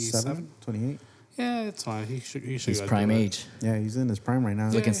 27. 28. Yeah, it's fine. He should. His go prime do it. age. Yeah, he's in his prime right now.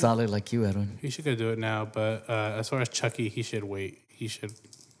 Looking solid like you, Edwin. He should go do it now. But as far as Chucky, he should wait. He should.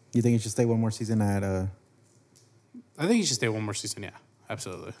 You think he should stay one more season at? I think he should stay one more season. Yeah,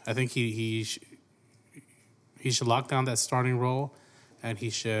 absolutely. I think he should lock down that starting role, and he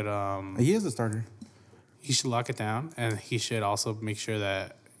should He is a starter. lock it down, and he should also make sure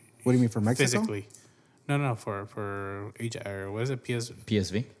that What do you mean for Mexico? physically. No, for Ajax or what is it?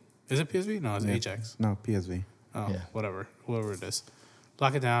 PSV. Is it PSV? No, it's Yeah. Ajax. No, PSV. Oh, Yeah. whoever it is,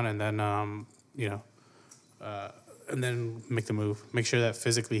 lock it down, and then and then make the move. Make sure that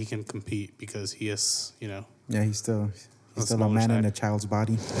physically he can compete because he is Yeah, he's still a smaller man in side. a child's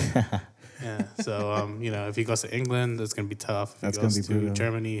body. Yeah. So if he goes to England, it's gonna be tough. If That's he gonna goes be to brutal.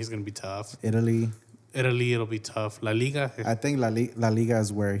 Germany, he's gonna be tough. Italy. Italy, it'll be tough. La Liga, I think La Liga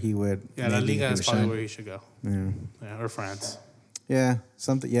is where he would. yeah, La maybe- Liga is would probably shine. where he should go. Yeah. Or France. Yeah,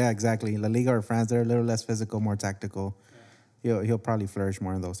 something. Yeah, exactly. La Liga or France, they're a little less physical, more tactical. He'll probably flourish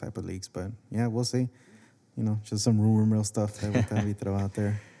more in those type of leagues. But yeah, we'll see. Just some rumor mill stuff that we throw out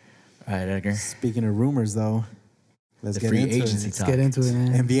there. All right, Edgar. Speaking of rumors, though, let's The get free into agency it. talk. Let's get into it,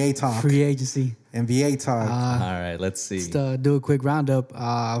 man. NBA talk. Free agency. NBA talk. All right, let's see. Just do a quick roundup.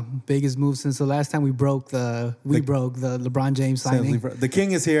 Biggest move since the last time we broke the LeBron James signing. The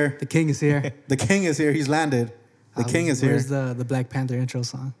king is here. The king is here. The king is here. He's landed. The king is here. Where's the Black Panther intro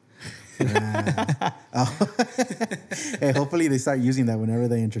song? Hey, hopefully they start using that whenever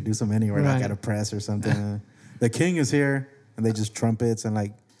they introduce him anywhere, like Right. at a press or something. The king is here, and they just trumpets and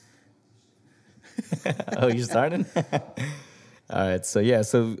like. Oh, you started? All right, so yeah,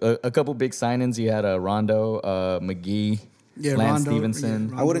 so a couple big signings. You had Rondo, McGee, Yeah, Lance Rondo, Stevenson.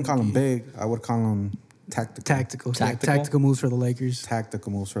 yeah, I wouldn't call them McGee. big. I would call them tactical. Tactical. Tactical? Yeah, tactical moves for the Lakers.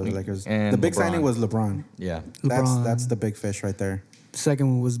 Tactical moves for the Lakers. And The big LeBron. signing was LeBron. Yeah, LeBron. That's the big fish right there. Second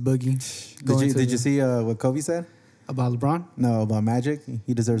one was Boogie. Did you see what Kobe said? about LeBron? No, about Magic.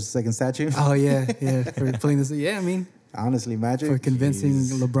 He deserves a second statue. Oh yeah, yeah. For putting this, yeah. I mean, Honestly, Magic. for convincing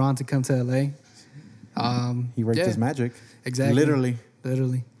LeBron to come to LA. He worked yeah, his magic. Exactly.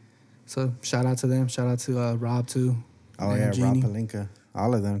 Literally. So shout out to them. Shout out to Rob too. Oh and yeah, Jeannie. Rob Pelinka.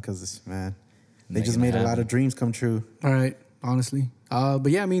 All of them, because man, they Making just it made a lot happen. of dreams come true. All right, honestly. But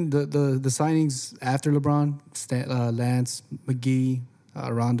yeah, I mean the signings after LeBron, Lance, McGee,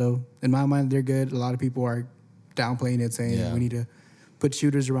 Rondo. In my mind, they're good. A lot of people are downplaying it, saying Yeah. we need to put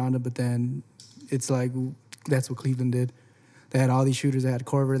shooters around them. But then it's like that's what Cleveland did. They had all these shooters. They had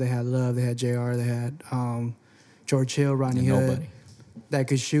Corver, they had Love, they had Jr., they had George Hill, Rodney And Hood nobody. that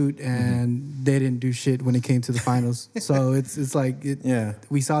could shoot, and they didn't do shit when it came to the finals. So it's like Yeah.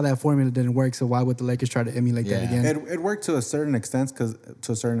 we saw that formula didn't work. So why would the Lakers try to emulate that Yeah. again? It worked to a certain extent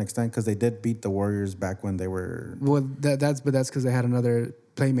because they did beat the Warriors back when they were. Well, that's because they had another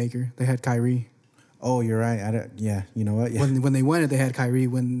playmaker. They had Kyrie. Oh, you're right. Yeah, you know what? Yeah. When they won it, they had Kyrie.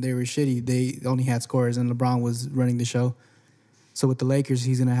 When they were shitty, they only had scorers, and LeBron was running the show. So with the Lakers,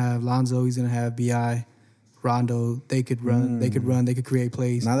 he's gonna have Lonzo. He's gonna have Bi, Rondo. They could run. They could run. They could create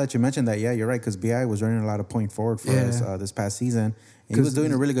plays. Now that you mentioned that, yeah, you're right. Because Bi was running a lot of point forward for Yeah. us this past season. He was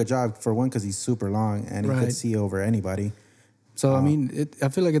doing a really good job for one because he's super long and he could Right. see over anybody. So I mean, I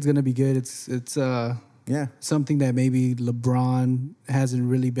feel like it's gonna be good. It's Yeah. something that maybe LeBron hasn't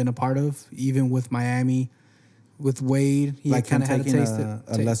really been a part of, even with Miami. With Wade, he Like him kind of had a taking taste.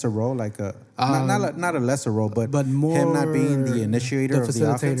 a lesser role, like not a lesser role, but more him not being the initiator of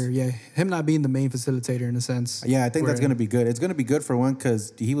the offense. Yeah, him not being the main facilitator in a sense. Yeah, I think that's Where- going to be good. It's going to be good for one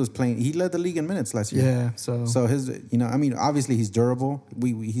because he led the league in minutes last year. Yeah, so his, I mean, obviously he's durable.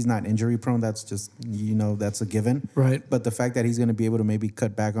 He's not injury prone. That's just, that's a given. Right. But the fact that he's going to be able to maybe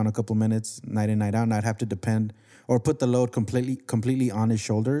cut back on a couple minutes night in, night out, not have to depend or put the load completely on his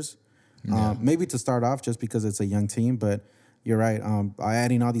shoulders. Maybe to start off just because it's a young team, but you're right.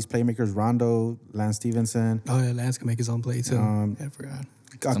 Adding all these playmakers, Rondo, Lance Stevenson, oh yeah, Lance can make his own play too. I forgot.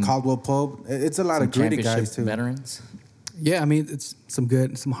 Caldwell Pope. It's a lot some of gritty championship guys too. veterans. Yeah, I mean it's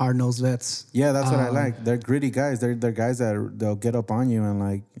some hard nosed vets. Yeah, that's what I like. They're gritty guys. They're guys that they'll get up on you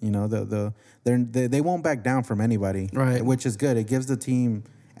and they won't back down from anybody. Right. Which is good. It gives the team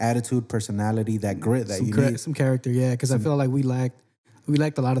attitude, personality, that grit that you need. Some character, yeah. Because I feel like we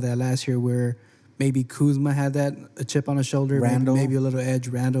lacked a lot of that last year, where maybe Kuzma had a chip on his shoulder, Randall. maybe a little edge.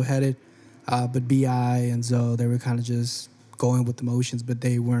 Randall had it, but Bi and Zoe, they were kind of just going with the motions, but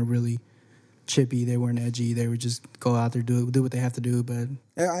they weren't really chippy. They weren't edgy. They would just go out there, do what they have to do. But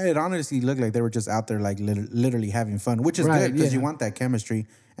It honestly looked like they were just out there like literally having fun, which is Right, good because yeah. you want that chemistry,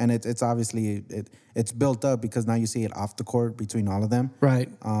 and it's obviously it's built up because now you see it off the court between all of them. right,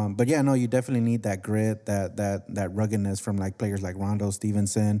 But yeah, no, you definitely need that grit, that ruggedness from like players like Rondo,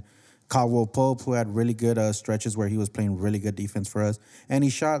 Stevenson, Caldwell Pope, who had really good stretches where he was playing really good defense for us, and he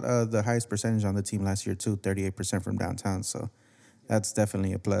shot the highest percentage on the team last year too, 38% from downtown. So that's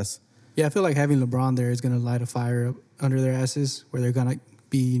definitely a plus. yeah. I feel like having LeBron there is going to light a fire up under their asses, where they're going to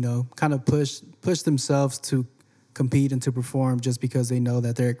be, kind of push themselves to compete and to perform, just because they know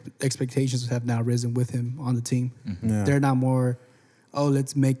that their expectations have now risen with him on the team. Yeah. They're not more,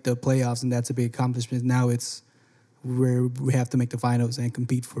 let's make the playoffs and that's a big accomplishment. Now it's where we have to make the finals and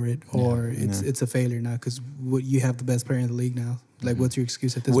compete for it, or it's a failure now because you have the best player in the league now. Like, what's your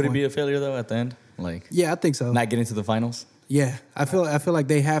excuse at this Would point? it be a failure though at the end? Like Yeah, I think so. not getting to the finals? Yeah, I feel like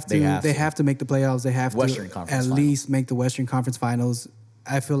they have to. They have to make the playoffs. They have Western to Conference at finals. least make the Western Conference Finals.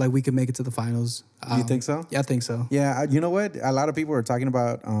 I feel like we could make it to the finals. You think so? Yeah, I think so. Yeah, you know what? A lot of people are talking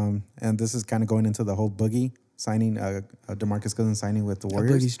about, and this is kind of going into the whole Boogie signing, DeMarcus Cousins signing with the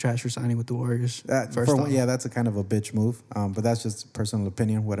Warriors. Boogie's trash for signing with the Warriors. Yeah, that's a kind of a bitch move. But that's just personal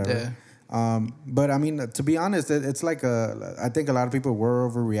opinion, whatever. Yeah. But I mean, to be honest, it's like I think a lot of people were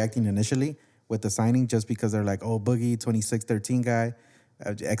overreacting initially with the signing just because they're like, oh, Boogie, 26-13 guy,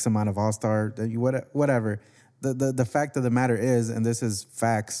 X amount of All-Star, whatever. The fact of the matter is, and this is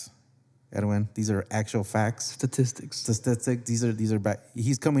facts, Edwin, these are actual facts. Statistics. These are back.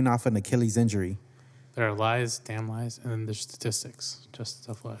 He's coming off an Achilles injury. There are lies, damn lies, and then there's statistics. Just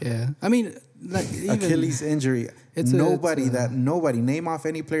stuff like Yeah, I mean, like even Achilles injury. Nobody. Name off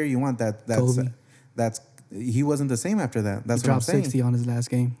any player you want. Kobe. He wasn't the same after that. That's he what I'm dropped saying. 60 on his last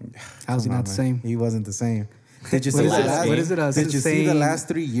game. How's he Come not on, the man. same? He wasn't the same. Did you What see is the it? last? What is it? Did you see the Same- last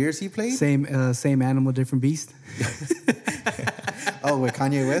 3 years he played? Same animal, different beast. Oh, with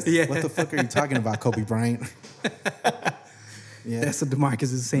Kanye West? Yeah. What the fuck are you talking about, Kobe Bryant? Yeah. That's what DeMarcus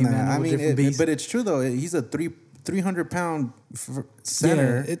is the same Nah, animal, I mean, different beast. but it's true though. He's a 300-pound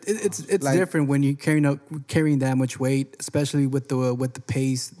center. Yeah, it's Like- different when you carrying that much weight, especially with the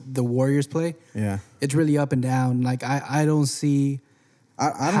pace the Warriors play. Yeah. It's really up and down. Like I don't see. I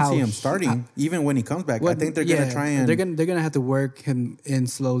don't how see him he- starting even when he comes back. I what- think they're gonna try and they're gonna have to work him in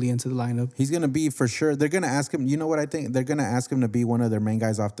slowly into the lineup. he's gonna be for sure. They're gonna ask him. You know what I think? They're gonna ask him to be one of their main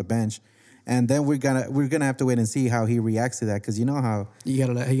guys off the bench, and then we're gonna have to wait and see how he reacts to that because you know how He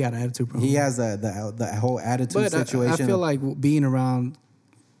got an attitude problem. he has the whole attitude But situation. I feel like being around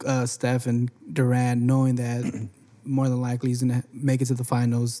Steph and Durant, knowing that more than likely he's gonna make it to the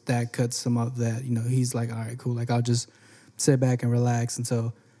finals, that cuts some of that. You know, he's like, all right, cool. Like I'll just sit back and relax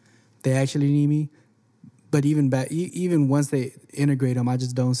until they actually need me. But even once they integrate them, I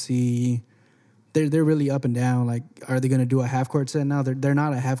just don't see. They're really up and down. Like, are they gonna do a half court set now? They're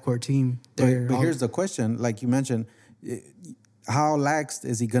not a half court team. but here's the question: like you mentioned, how lax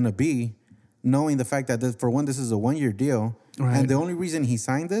is he gonna be, knowing the fact that for one, this is a 1-year deal, Right. and the only reason he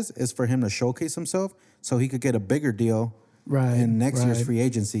signed this is for him to showcase himself, so he could get a bigger deal. Right, In next year's right. free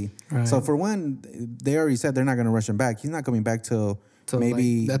agency. Right. So for one, they already said they're not going to rush him back. He's not coming back till So,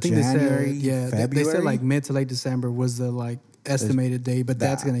 maybe like, I think January, they said, February. they said like mid to late December was the estimated date, but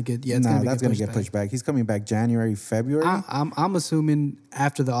that's gonna get it's gonna that's gonna get pushed back. He's coming back January, February. I'm assuming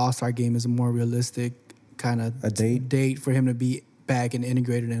after the All-Star game is a more realistic kind of A date? for him to be back and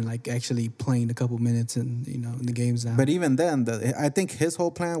integrated and like actually playing a couple minutes and in the games now. But even then, I think his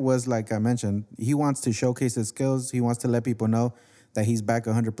whole plan was, like I mentioned, he wants to showcase his skills. He wants to let people know that he's back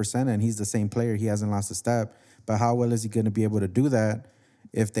 100% and he's the same player. He hasn't lost a step. But how well is he going to be able to do that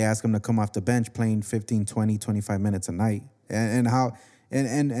if they ask him to come off the bench playing 15, 20, 25 minutes a night? And how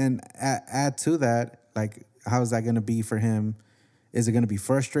and add to that, like, how is that going to be for him? Is it going to be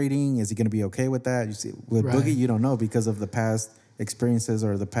frustrating? Is he going to be okay with that? You see, with Right. Boogie, you don't know because of the past experiences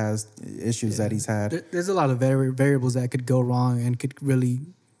or the past issues that he's had. There's a lot of variables that could go wrong and could really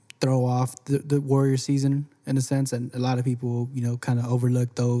throw off the Warrior season in a sense, and a lot of people, kind of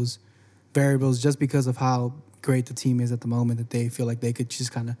overlook those variables just because of how great the team is at the moment, that they feel like they could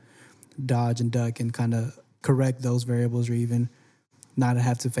just kind of dodge and duck and kind of correct those variables, or even not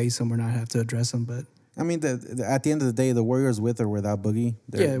have to face them or not have to address them. But I mean, at the end of the day, the Warriors, with or without Boogie,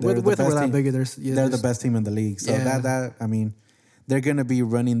 with the or best without team. Boogie, They're the best team in the league. So Yeah. that I mean, they're gonna be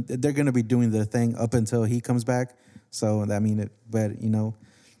running. They're gonna be doing their thing up until he comes back. So I mean,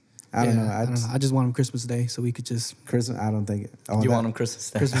 I don't know. I just want him Christmas Day so we could just Christmas. I don't think. Oh, You want him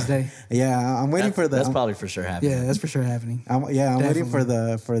Christmas Day? Christmas Day. Yeah, I'm waiting for the. That's I'm- probably for sure happening. Yeah, that's for sure happening. I'm waiting for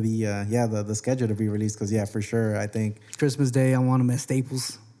Definitely. the schedule to be released because for sure I think Christmas Day, I want him at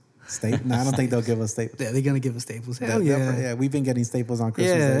Staples. No, I don't think they'll give us Staples. Yeah, they're gonna give us Staples. Hell They'll- yeah. yeah, we've been getting Staples on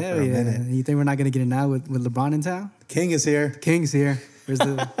Christmas Yeah, Day hell for a yeah. minute. You think we're not gonna get it now with LeBron in town? King is here. King's here. Where's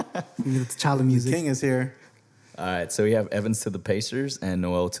the T'Challa music? King is here. All right, so we have Evans to the Pacers and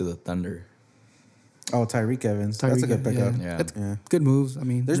Noel to the Thunder. Oh, Tyreek Evans. That's a good pickup. Yeah. That's Yeah. good moves. I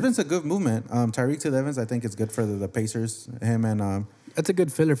mean, There's been some good movement. Tyreek to the Evans, I think it's good for the Pacers. Him and that's a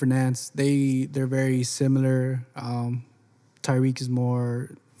good filler for Nance. They're very similar. Tyreek is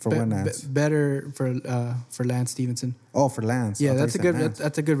more For what Nance? better for Lance Stevenson. for Lance. Yeah, I thought that's a you good said Nance.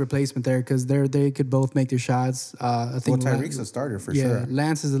 that's a good replacement there because they could both make their shots. I think Tyreek's a starter for yeah, sure.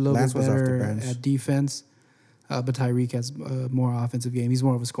 Lance is a little Lance bit was off the better bench. at defense, but Tyreek has more offensive game. He's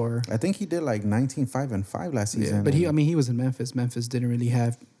more of a scorer. I think he did like 19, 5, and 5 last season. Yeah, but he was in Memphis. Memphis didn't really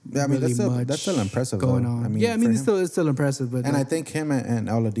have Yeah, I mean, really that's much still impressive, going though. on. I mean, yeah, I mean for it's him. still impressive, but And I think him and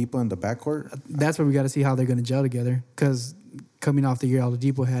Oladipo in the backcourt. that's where we got to see how they're going to gel together. Because coming off the year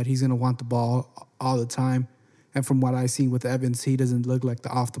Oladipo had, he's going to want the ball all the time. And from what I've seen with Evans, he doesn't look like the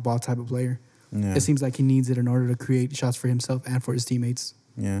off the ball type of player. Yeah. It seems like he needs it in order to create shots for himself and for his teammates.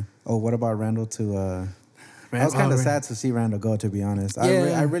 Yeah. Oh, what about Randall to? I was kind of sad to see Randall go. To be honest,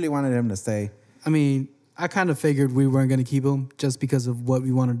 Yeah. I really wanted him to stay. I mean, I kind of figured we weren't going to keep him just because of what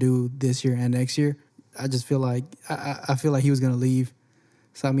we want to do this year and next year. I just feel like I feel like he was going to leave.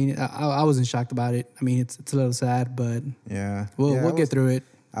 So I mean, I wasn't shocked about it. I mean, it's a little sad, but Yeah. we'll get through it.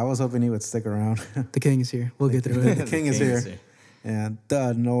 I was hoping he would stick around. The king is here. We'll get through The it. king is here. And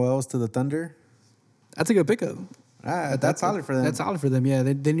Noel's to the Thunder. That's a good pickup. That's solid for them. That's solid for them. Yeah,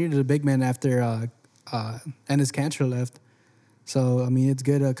 they needed a big man after Ennis Cantor left. So I mean, it's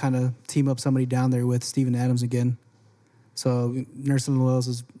good to kind of team up somebody down there with Steven Adams again. So Nerlens Noel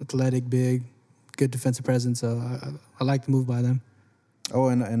is athletic, big, good defensive presence. So I like the move by them. Oh,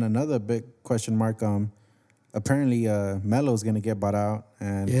 and another big question mark. apparently Melo's gonna get bought out,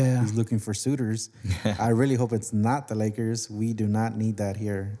 and Yeah. he's looking for suitors. I really hope it's not the Lakers. We do not need that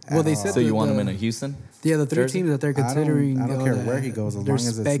here. Well, at they all. said So you want him the- in a Houston? Yeah, the three Jersey? teams that they're considering. I don't care that where he goes, as they're long as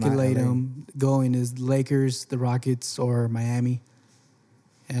it's not speculating LA. him going is Lakers, the Rockets, or Miami.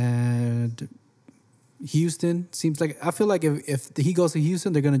 And Houston seems like I feel like if he goes to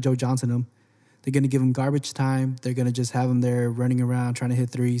Houston, they're gonna Joe Johnson him. They're gonna give him garbage time. They're gonna just have him there running around trying to hit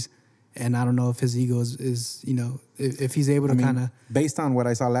threes. And I don't know if his ego is if he's able to kind of. Based on what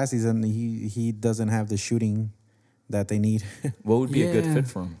I saw last season, he doesn't have the shooting that they need, What would be a good Yeah. fit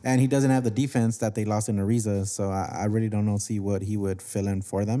for him? and he doesn't have the defense that they lost in Ariza. So I really don't see what he would fill in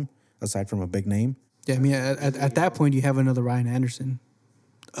for them aside from a big name. Yeah, I mean, at that point, you have another Ryan Anderson,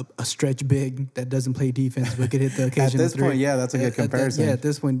 a stretch big that doesn't play defense but could hit the occasional this three. point, yeah, that's a good At that- comparison. At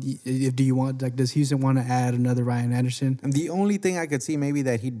this point, do you want does Houston want to add another Ryan Anderson? And the only thing I could see maybe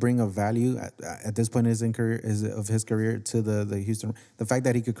that he'd bring of value at this point of his career to the Houston, the fact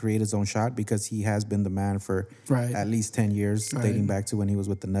that he could create his own shot because he has been the man for Right. at least 10 years, Right. dating back to when he was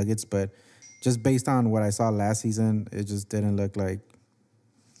with the Nuggets. But just based on what I saw last season, it just didn't look like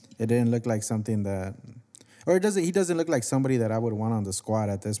something that, or he doesn't look like somebody that I would want on the squad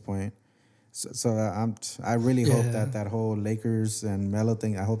at this point. So I really hope Yeah. that whole Lakers and Melo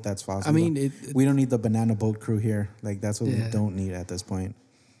thing, I hope that's false. I mean, We don't need the banana boat crew here. Like that's what we Yeah. don't need at this point.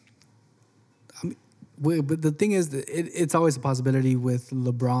 But the thing is, that it's always a possibility with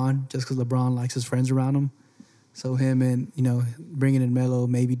LeBron, just because LeBron likes his friends around him. So him and bringing in Melo,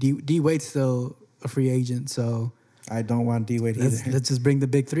 maybe D Wade's still a free agent. So I don't want D Wade let's either. just bring the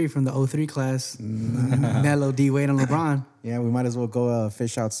big three from the 03 class: Melo, D Wade, and LeBron. Yeah, we might as well go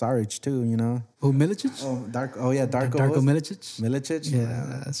fish out Saric too. Who Milicic? Darko Milicic. Milicic.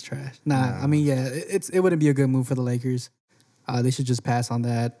 Yeah, that's trash. I mean, yeah, it wouldn't be a good move for the Lakers. They should just pass on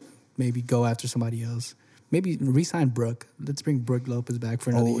that. Maybe go after somebody else. Maybe re-sign Brooke. Let's bring Brooke Lopez back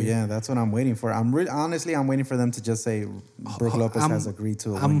for another year. Yeah, that's what I'm waiting for. I'm waiting for them to just say Brooke Lopez has agreed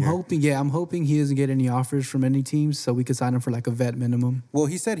to a 1 year. I'm hoping he doesn't get any offers from any teams, so we could sign him for like a vet minimum. Well,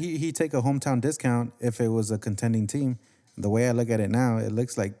 he said he'd take a hometown discount if it was a contending team. The way I look at it now, it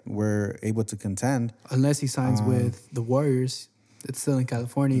looks like we're able to contend. Unless he signs with the Warriors. It's still in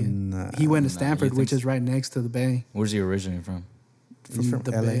California. He went to Stanford, you which think is right next to the Bay. Where's he originally from? He's from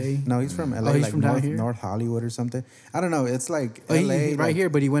the LA. Bay. No, he's from LA. Oh, he's like from down North, here? North Hollywood or something. I don't know. It's like Oh, LA. right like- here,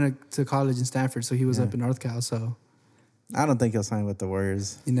 but he went to college in Stanford, so he was up in North Cal, so I don't think he'll sign with the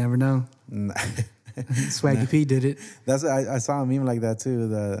Warriors. you never know. Nah. Swaggy P did it. That's I saw a meme like that too.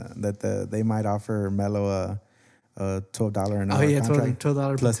 They might offer Melo a $12 an hour Oh, yeah, contract $12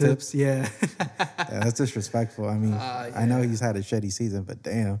 plus plus tips. Yeah. Yeah, that's disrespectful. I mean, I know he's had a shitty season, but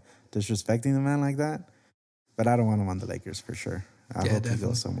damn, disrespecting the man like that. But I don't want him on the Lakers for sure. I hope he definitely.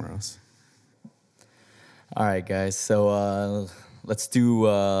 goes somewhere else. All right, guys. So let's do.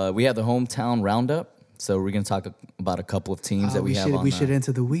 We have the hometown roundup. So we're gonna talk about a couple of teams that we have on. We should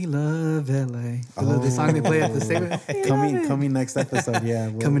enter the We Love LA. The song they play at the stadium. Coming next episode,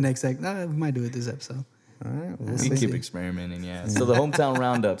 yeah. Coming next week. No, we might do it this episode. All right, we'll We see. can keep experimenting, yeah. So the hometown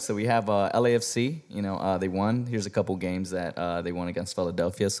roundup. So we have LAFC. They won. Here's a couple games that they won against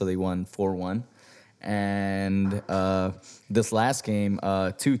Philadelphia. So they won 4-1, and this last game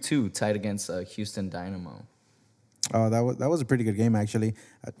 2-2 tied against Houston Dynamo. Oh, that was a pretty good game actually.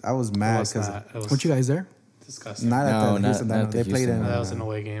 I was mad because Weren't you guys there? disgusting. not at No, the not- Houston. not at the They played Houston. in. That was an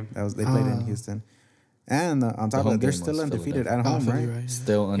away game. They played in Houston, and on top home of it, they're game still was undefeated at Philadelphia. home, Philly, right? right?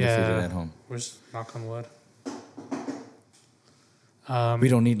 Still undefeated Yeah. at home. We're just knock on wood. We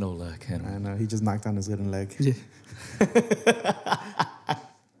don't need no luck. I know he just knocked on his wooden leg. Yeah.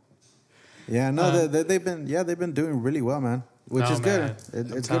 Yeah, no, they've been doing really well, man, which No, is good. man. It's I'm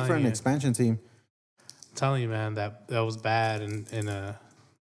good for telling an you. expansion team. I'm telling you, man, that was bad. In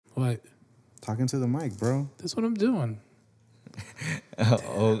what? Talking to the mic, bro. That's what I'm doing.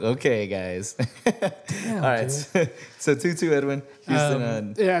 Oh, okay, guys. All right. So 2-2, Edwin.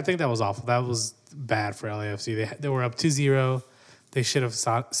 Houston. Yeah, I think that was awful. They was bad for LAFC. They were up 2-0. They should have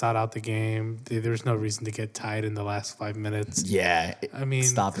sought out the game. There was no reason to get tied in the last 5 minutes. Yeah. I mean,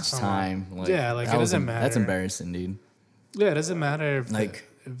 stoppage come time. on. Yeah, like, that it was doesn't That's matter. embarrassing, dude. Yeah, it doesn't matter if Like-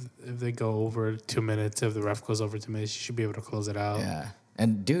 if they go over 2 minutes. If the ref goes over 2 minutes, you should be able to close it out. Yeah.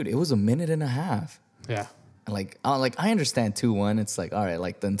 And dude, it was a minute and a half. Yeah. Like I understand 2-1. It's like, all right,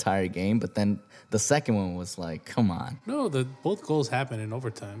 like the entire game. But then the second one was like, come on. No, both goals happened in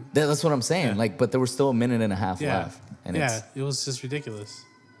overtime. That's what I'm saying. Yeah. Like, but there was still a minute and a half Yeah. left. And Yeah, it was just ridiculous.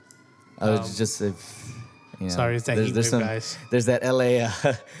 it's just if You know, Sorry, it's that heat wave, guys. There's that LA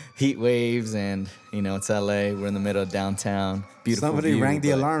heat waves, and you know it's LA. We're in the middle of downtown. Beautiful. Somebody view, rang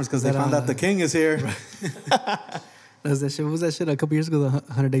the but- alarms because they found out the king is here. That's that shit. What was that shit a couple years ago? The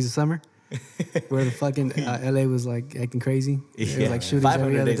 100 Days of Summer, where the fucking LA was like acting crazy. There was like shootings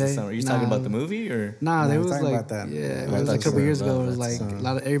every 500 other Days of day. Summer. Are you talking about the movie or? Nah, No, there we're was talking like about that. yeah, it I was thought a couple you years said ago. It that. was like a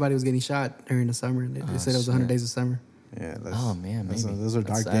lot of everybody was getting shot during the summer. And they said it was 100 shit. Days of Summer. Yeah. Oh man, maybe Those are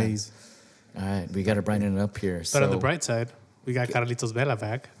That's dark sad. days. All right, we got to brighten it up here. But so, on the bright side, we got Carlitos Vela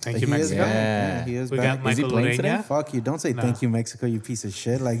back. Thank you, He is Mexico. back. Yeah. He is We back. got Is he Michael playing today? Ureña. Fuck you! Don't say No. thank you, Mexico, you piece of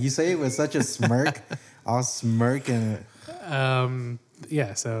shit. Like you say it with such a smirk, all smirk, and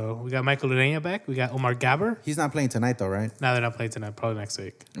Yeah, so we got Michael Ureña back. We got Omar Gabber. he's not playing tonight though, right? Now they're not playing tonight. Probably next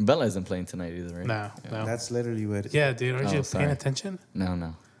week. Bella isn't playing tonight either, right? No, no. That's literally what. It, Yeah, dude, aren't Oh, you sorry. paying attention?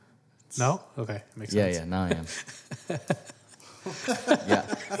 No. No? Okay, makes Yeah, sense. yeah. Now I am. Yeah.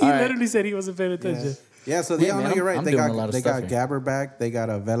 He All right. literally said he wasn't paying attention. Yeah, so Yeah, no, man, you're right. I'm They doing a lot of got stuff here. Gabber back. They got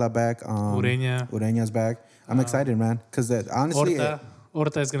a Vela back. Ureña. Ureña's back. I'm excited, man, because honestly.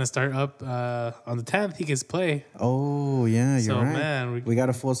 Horta is going to start up on the 10th. He gets play. Oh yeah, you're So, right. man, we got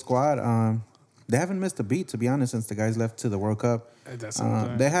a full squad. They haven't missed a beat, to be honest, since the guys left to the World Cup. That's what I'm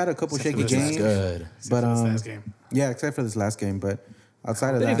saying. They had a couple Except shaky for this last games, Good. but for this last game. yeah, except for this last game. But outside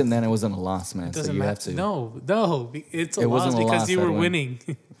of But that, even then, it wasn't a loss, man. So Doesn't you have matter. to. No, it's a It loss wasn't a because loss, you were Edwin. winning.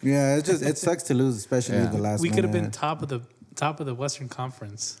 yeah, it sucks to lose, especially Yeah. the last. We could have been minute. top of the Western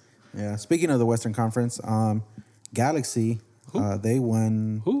Conference. Yeah. Speaking of the Western Conference, Galaxy, they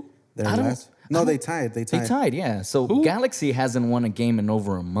won. Who? Their I don't- last. No, they tied. They They tied. tied, yeah. So Who? Galaxy hasn't won a game in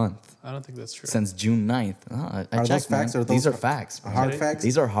over a month I don't think that's true. since June 9th. Oh, I Are those checked, man. facts or These those are facts. man. hard facts?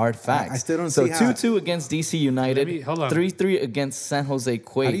 These are hard facts. I still don't so see how- 2-2 against DC United, Maybe- hold on. 3-3 against San Jose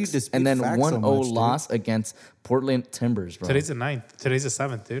Quakes, dispute and then facts so 1-0 much, dude? loss against Portland Timbers, bro. Today's the 9th. Today's the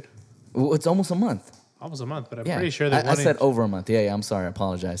 7th, dude. Well, it's almost a month. Almost a month, but I'm Yeah. pretty sure they I won said it. over a month. Yeah, I'm sorry. I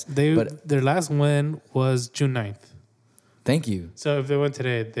apologize. But Their last win was June 9th. thank you. So if they won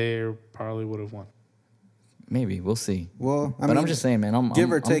today, they probably would have won. Maybe. We'll see. Well, I but mean, I'm just saying, man, I'm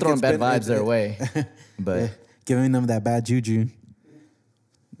give or I'm take, throwing it's bad been- vibes their way. But giving them that bad juju.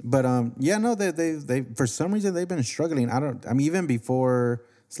 But yeah, no, they for some reason they've been struggling. I mean, even before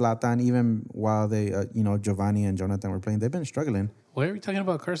Zlatan, even while they, Giovanni and Jonathan were playing, they've been struggling. Why are we talking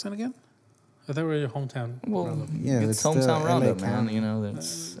about Carson again? I thought we were your hometown. well, Yeah, it's it's the hometown LA roundup, man. County. You know,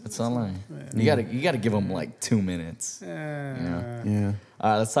 that's online. You gotta give them like 2 minutes. Yeah. Yeah,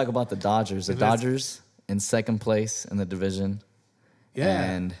 All right, let's talk about the Dodgers. The Let's- Dodgers in second place in the division. Yeah.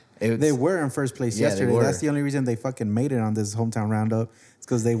 And it's, they were in first place Yeah, they yesterday. were. That's the only reason they fucking made it on this hometown roundup. It's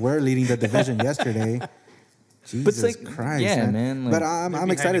because they were leading the division yesterday. Jesus like, Christ, yeah, man, like- but They're I'm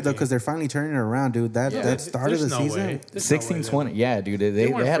behind excited the though game. because they're finally turning it around, dude. That start of the There's no season. way. There's no way 16-20. Yeah, dude, they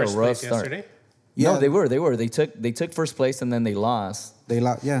weren't had a first rough place start. yesterday. No, Yeah. they were. They took first place and then they lost. They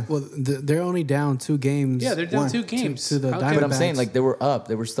lost. Yeah, Well, they're only down 2 games. Yeah, they're down One. 2 games. to the How Diamondbacks. But I'm saying like they were up.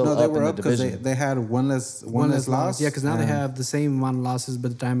 They were still no, up they in were the up because division. they had one less loss. Yeah, because now they and- have the same amount of losses,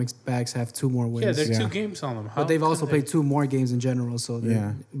 but the Diamondbacks have 2 more wins. Yeah, they're Yeah. 2 games on them. How but they've also come they- played 2 more games in general. So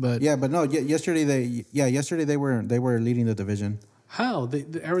Yeah, but but no. Yesterday they were leading the division. How?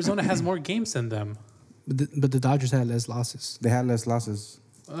 The Arizona has more games than them. but the Dodgers had less losses. They had less losses.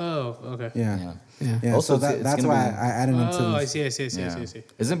 Oh, okay. Yeah, Yeah. Yeah. yeah. Also, so it's that's gonna why be- I added them to Oh, I this. see. Yeah. I see.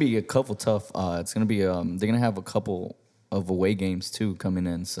 It's gonna be a couple tough. It's gonna be they're gonna have a couple of away games too coming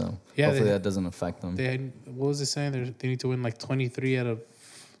in. So Yeah, hopefully they- that doesn't affect them. They had, what was it saying? They need to win like 23 out of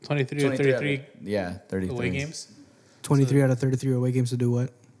 23 or 33 Yeah, 33 away games 23 out of 33 away games to do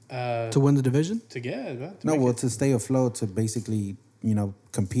what? To win the division? to get. To No, make well, it. to stay afloat, to basically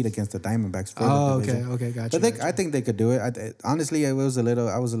compete against the Diamondbacks for Oh, the division. okay, gotcha. But I think they could do it. Honestly, I was a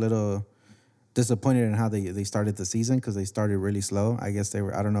little disappointed in how they started the season because they started really slow. I guess they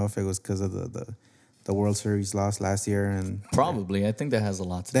were. I don't know if it was because of the World Series loss last year, and Probably, I think that has a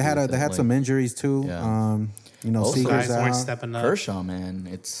lot to they do had with they it, had like, some injuries too. Yeah. Also, Seager's guys weren't out. stepping up. Kershaw, man.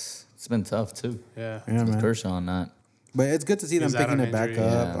 It's been tough too. Yeah. Yeah, With man. Kershaw not. But it's good to see them He's out picking on it back injury.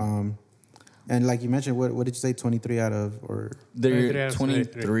 up. Yeah. And like you mentioned, what did you say? 23 out of or 23 They're out of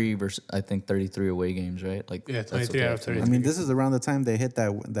 23 versus I think 33 away games, right? Like Yeah, that's what 23 they out have of to do. 33. I mean, this is around the time they hit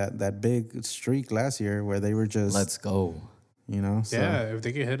that big streak last year where they were just Let's go. So. Yeah, if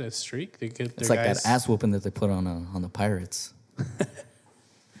they could hit a streak, they get their It's like guys. that ass whooping that they put on the Pirates.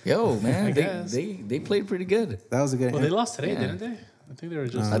 Yo, man, I they, guess. they played pretty good. That was a good. Well, they lost today, Yeah. didn't they? I think they were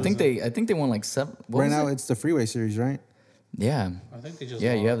just. I think they won like 7. What right was now it? it's the Freeway Series, right? Yeah. I think they just.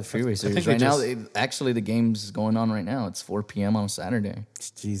 Yeah, you have the lost. Freeway I Series think they right now. just- Actually, the game's going on right now. It's 4 p.m. on Saturday.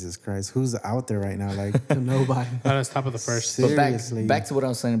 Jesus Christ, who's out there right now? Like, Nobody. Oh, it's top of the first. Ser- But Seriously. back to what I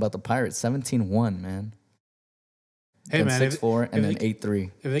was saying about the Pirates. 17-1, man. Hey, then man, 6-4, and then if they-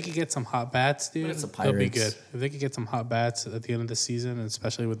 8-3. If they could get some hot bats, dude, it's the they'll be Pirates. good. If they could get some hot bats at the end of the season, and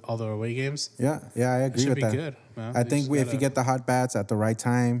especially with all the away games, Yeah, I it agree should with be that. good. Man. I They think just if you gotta- get the hot bats at the right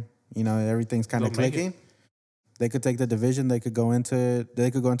time, everything's kind of They'll make it. clicking. They could take the division. They could go into it. They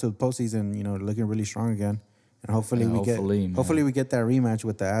could go into the postseason. Looking really strong again. And hopefully Yeah, we hopefully, man. get that rematch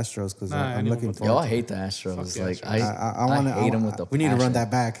with the Astros because Nah, I'm anyone looking with forward. Yo, I to hate the Astros. Fuck the Like Astros. I I want to. hate them with the We need to run passion. that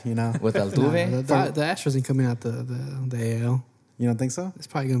back. With Nah, Altuve. the Astros ain't coming out the AL. You don't think so? It's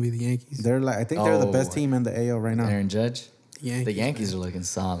probably gonna be the Yankees. I think they're the best Oh. team in the AL right now. Aaron Judge. Yankees, The Yankees are looking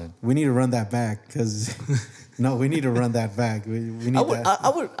solid. We need to run that back because no, we need to run that back. We need I would,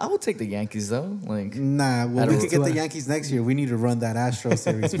 that. I would take the Yankees though. Like, Nah, well, I we don't could get know. the Yankees next year. We need to run that Astro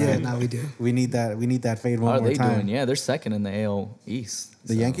series, Yeah, man. now we do. We need that. We need that fade how one are more they time. doing? Yeah, they're second in the AL East.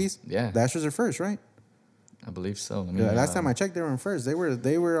 The So, Yankees? Yeah, The Astros are first, right? I believe so. Let me, Yeah, last time I checked, they were in first. They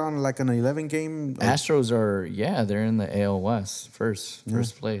were on like an 11 game. Astros are they're in the AL West first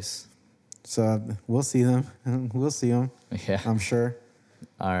place. So we'll see them. We'll see them. Yeah. I'm sure.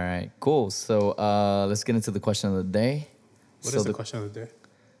 All right, cool. So let's get into the question of the day. What so is the question of the day?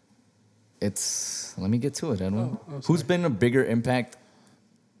 Let me get to it, Edwin. Oh, Who's sorry. been a bigger impact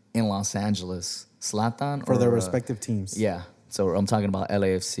in Los Angeles, Zlatan For or their respective teams. Yeah. So I'm talking about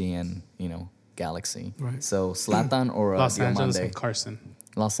LAFC and Galaxy. Right. So Zlatan or Los Angeles Diamante. and Carson.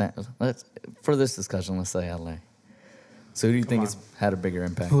 Los Angeles. For this discussion, let's say LA. So who do you think on. has had a bigger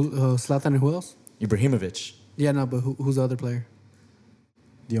impact? Zlatan and who else? Ibrahimovic. Yeah, no, but who's the other player?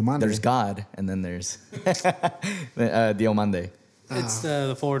 Diamante. There's God, and then there's Diomande. It's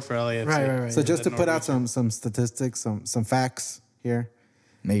the forward for LAFC. Right. So just to The put out Norwegian. some statistics, some facts here.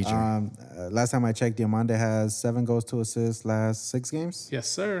 Major. Last time I checked, Diamante has 7 goals, 2 assists last 6 games. Yes,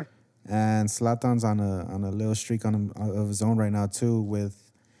 sir. And Zlatan's on a little streak of his own right now too,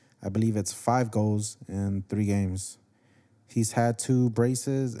 with I believe it's 5 goals in 3 games. He's had 2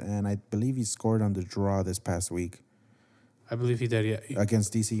 braces, and I believe he scored on the draw this past week I believe he did. Yeah,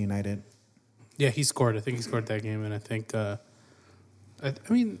 against DC United. yeah, he scored. I think he scored that game, and I think. I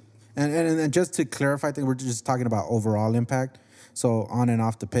mean, And just to clarify, I think we're just talking about overall impact. So on and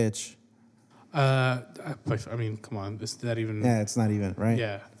off the pitch, I mean, come on, is that even? yeah, it's not even right.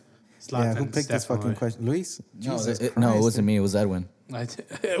 Yeah. Yeah, who Zlatan's picked this fucking definitely- question? Luis? no, Jesus it Christ. wasn't me. It was Edwin.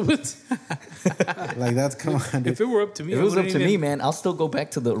 It was- Like that's come on. Dude. if it were up to me, If I it was up wouldn't to me, even- man, I'll still go back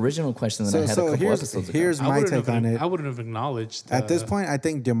to the original question that I had a couple episodes ago. here's I my wouldn't take have- on it. I wouldn't have acknowledged. At this point, I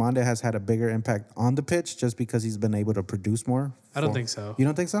think Diamante has had a bigger impact on the pitch just because he's been able to produce more. I don't think so. You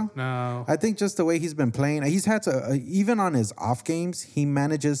don't think so? No. I think just the way he's been playing, he's had to even on his off games, he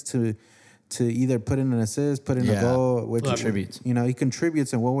manages to either put in an assist, put in a Yeah. goal, which Contributes. He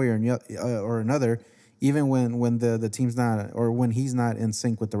contributes in one way or another, even when the team's not or when he's not in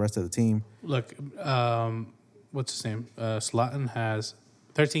sync with the rest of the team. Look, what's his name? Zlatan has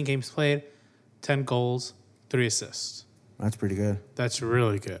 13 games played, 10 goals, 3 assists. That's pretty good. That's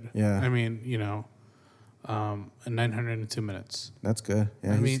really good. Yeah. I mean, in 902 minutes. That's good.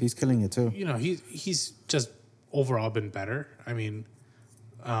 Yeah, I he's, mean- he's killing it too. He's just overall been better. I mean,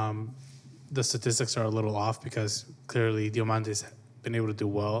 the statistics are a little off because clearly Diamante's been able to do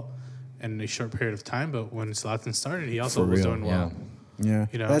well in a short period of time. But when Zlatan started, he also For was real, doing well. Yeah,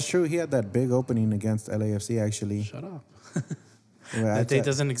 You know? that's true. He had that big opening against LAFC actually. Shut up. Where That day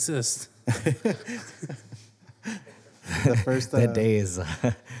doesn't exist. the first That day is,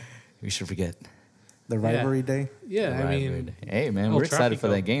 we should forget. the rivalry day. Yeah, I Rivalry mean, day. Hey, man, Old we're excited for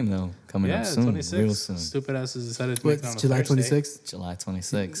Trafford. that game, though, coming yeah, up soon, 26. real soon. Stupid asses decided to make it on What's a July Thursday. 26th? July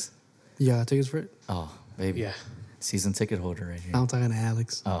 26th. You got tickets for it? Oh, baby. Yeah. Season ticket holder right here. I'm talking to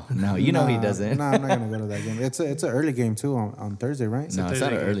Alex. Oh, no, you know he doesn't. No, I'm not gonna go to that game. It's an early game too on Thursday, right? No, it's not Thursday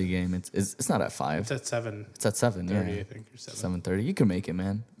an game. early game. It's not at 5. It's at 7:30, It's at 7, yeah. I think, or 7. 7:30. You can make it,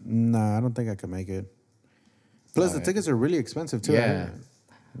 man. Nah, I don't think I can make it. Plus, the Alright. tickets are really expensive too. Yeah.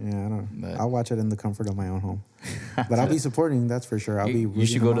 I don't. But- I'll watch it in the comfort of my own home. But I'll be supporting. That's for sure. I'll be. You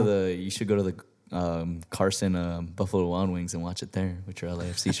should rooting go to them on. the Carson Buffalo Wild Wings and watch it there with your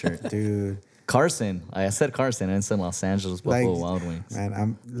LAFC shirt. dude. Carson. I said Carson and said Los Angeles Buffalo Wild Wings. Man,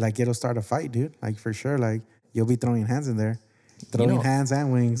 I'm like it'll start a fight, dude. Like for sure. Like you'll be throwing hands in there, throwing know- hands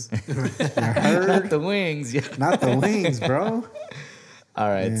and wings. You heard? Not the wings. Yeah. Not the wings, bro. All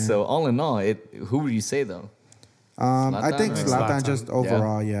right. Yeah. So all in all, who would you say though? I think or- Zlatan Zlatan. just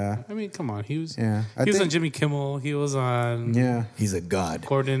overall, yeah. I mean, come on. He was Yeah. I he was think- on Jimmy Kimmel. He was on Yeah. He's a god.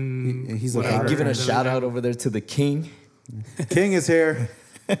 Gordon. He's a whatever. god. Giving a Doesn't shout matter. out over there to the king. King is here.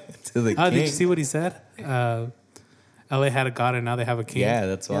 To the Oh, king. did you see what he said? LA had a god and now they have a king. Yeah,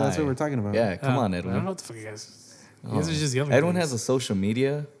 that's why. Yeah, that's what we're talking about. Yeah, come on, I don't know Edwin. what the fuck you guys. You guys are just yelling. Everyone things. has a social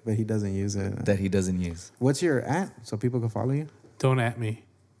media but he doesn't use it. that he doesn't use. What's your so people can follow you? Don't at me.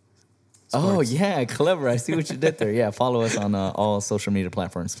 Oh, yeah, clever. I see what you did there. Yeah, follow us on all social media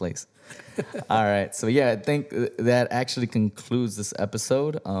platforms, please. All right. So, yeah, I think that actually concludes this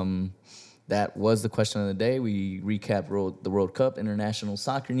episode. That was the question of the day. We recapped the World Cup, international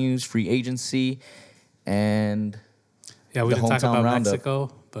soccer news, free agency, and Yeah, we the didn't talk hometown about roundup.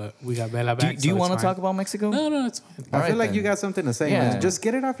 Mexico, but we got Bella back. do you so want to it's talk fine. about Mexico? No, it's fine. I All feel right, like then. you got something to say, Yeah. man. Just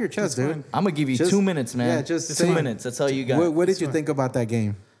get it off your chest, That's dude. fine. I'm going to give you Just- 2 minutes, man. yeah, just 2 say- minutes. That's all you got. What did you think about that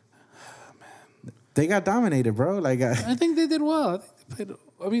game? They got dominated, bro. Like I think they did well. I think they played.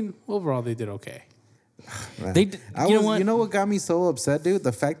 I mean, overall, they did okay. They did, you know what got me so upset, dude?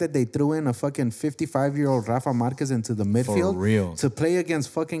 The fact that they threw in a fucking 55-year-old Rafa Marquez into the midfield real. to play against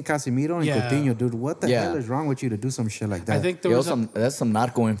fucking Casemiro and Yeah. Coutinho, dude. What the Yeah. hell is wrong with you to do some shit like that? I think there Yo, was. that's some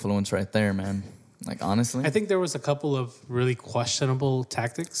narco influence right there, man. Like, honestly. I think there was a couple of really questionable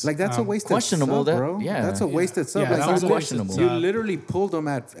tactics. like that's a wasted questionable sub, that- bro. yeah. That's a wasted sub. Yeah, like, that you was li- questionable. You literally pulled them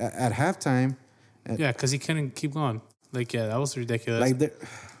at halftime. Yeah, because he couldn't keep going. Like, yeah, that was ridiculous. Like they're-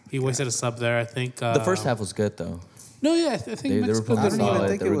 He wasted a sub there. I think the first half was good, though. No, yeah, I think They were Mexico playing I did don't solid. even well.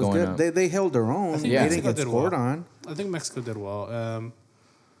 think They it were was going good. up. They held their own. think They Yeah. didn't Mexico get did scored well. on. I think Mexico did well.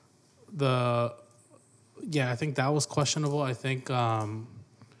 I think that was questionable. I think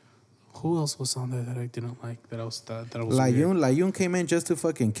who else was on there that I didn't like? That was weird. Layun came in just to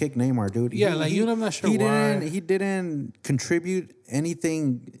fucking kick Neymar, dude. Yeah, Layun, I'm not sure he why. He didn't contribute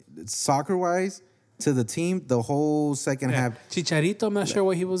anything soccer wise to the team the whole second Yeah. half. Chicharito, I'm not sure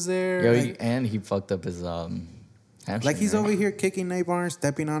why he was there. Yo, and he fucked up his hamstring. Like he's right? over here kicking Neymar, and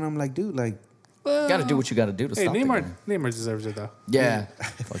stepping on him. Like, dude, like You got to do what you got to do to Hey, stop the Neymar game. deserves it though. Yeah,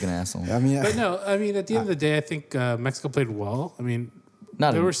 fucking asshole. I mean, But no, I mean, at the end of the day, I think Mexico played well. I mean,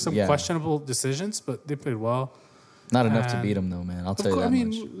 Not there en- were some yeah. questionable decisions, but they played well. Not enough to and- beat him, though, man. I'll Of tell you course, that I mean,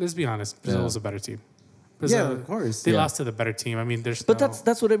 much. let's be honest. Brazil Yeah. was a better team. yeah, of course. They Yeah. lost to the better team. I mean, there's But no,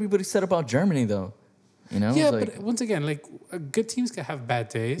 that's what everybody said about Germany, though. You know? yeah. It's like- But once again, like good teams can have bad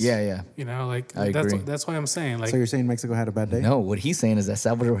days. yeah. You know, like I agree. that's why I'm saying like So you're saying Mexico had a bad day? No, what he's saying is that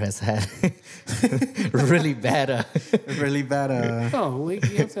Salvador has had really bad Really bad. no, like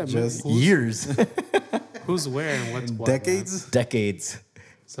you have to admit Just years, who's where and what's what. Decades. decades. Man.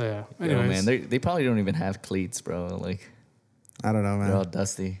 So yeah. Yo, Anyways, man, they probably don't even have cleats, bro. Like, I don't know, they're all man.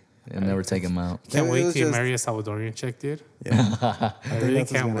 dusty. They'll never take them out. can't It wait was to just- marry a Salvadorian chick, dude. Yeah, I really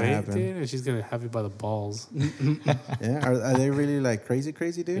that's what's can't gonna wait, happen. dude. And she's gonna have you by the balls. yeah. Are they really like crazy,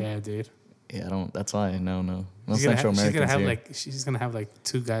 dude? Yeah, dude. Yeah, I don't. That's why no She's Central gonna Americans here. she's gonna have like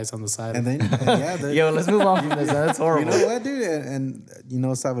two guys on the side. And then yeah, Yo, let's move on from this. That's you horrible. know what, dude? And you know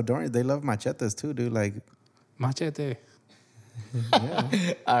Salvadorians, they love machetes too, dude. Like, Machete.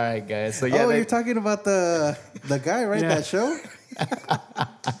 All right, guys. So yeah, oh, you're talking about the guy, right? Yeah. That show.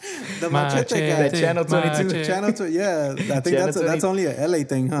 The machete guy. That Channel 22. Machete. Channel 2, yeah. I think Channel that's 20. only a LA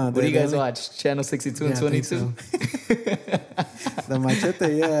thing, huh? what do you guys watch? Channel 62 and Yeah, I think 22. The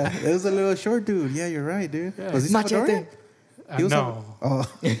machete, yeah. It was a little short dude. Yeah, you're right, dude. Yeah. Was he Machete. Salvadorian? He was No, Oh,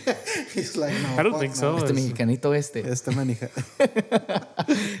 he's like, no. I don't fuck think no. so. Este mexicanito este. Este manija.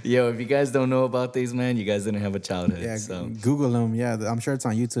 Yo, if you guys don't know about these, man, you guys didn't have a childhood. Yeah, So Google him. Yeah, I'm sure it's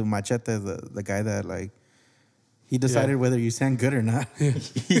on YouTube. Machete, the guy that like, he decided whether you sang good or not.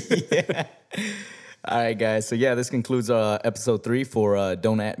 all right, guys. So yeah, this concludes episode 3 for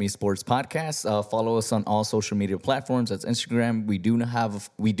Don't At Me Sports Podcast. Follow us on all social media platforms. That's Instagram. We do have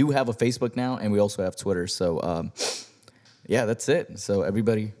a Facebook now, and we also have Twitter. So yeah, that's it. So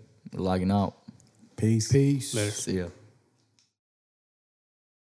everybody, we're logging out. Peace. Peace. Later. See ya.